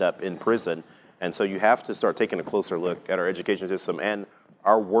 70% end up in prison. And so you have to start taking a closer look at our education system, and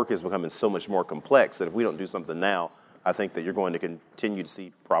our work is becoming so much more complex that if we don't do something now, I think that you're going to continue to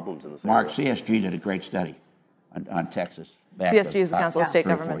see problems in this area. Mark, CSG did a great study on Texas. CSG is the Council of State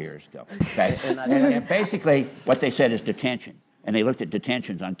 3 or 4 Governments. years ago. Okay? and basically, what they said is detention. And they looked at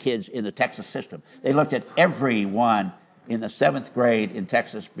detentions on kids in the Texas system. They looked at everyone in the 7th grade in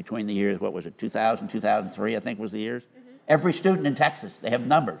Texas between the years, 2000, 2003, I think was the years. Every student in Texas, they have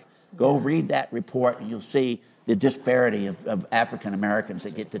numbers. Go read that report and you'll see the disparity of African Americans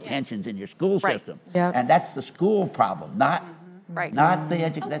that get detentions in your school system. Yep. And that's the school problem, not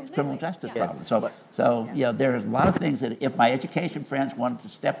the that's criminal justice problem. So there's a lot of things that if my education friends wanted to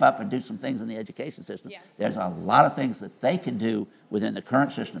step up and do some things in the education system, there's a lot of things that they can do within the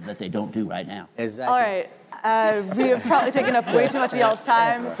current system that they don't do right now. Exactly. All right. We have probably taken up way too much of y'all's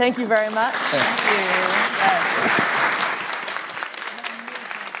time. Thank you very much. Thank you. Yes.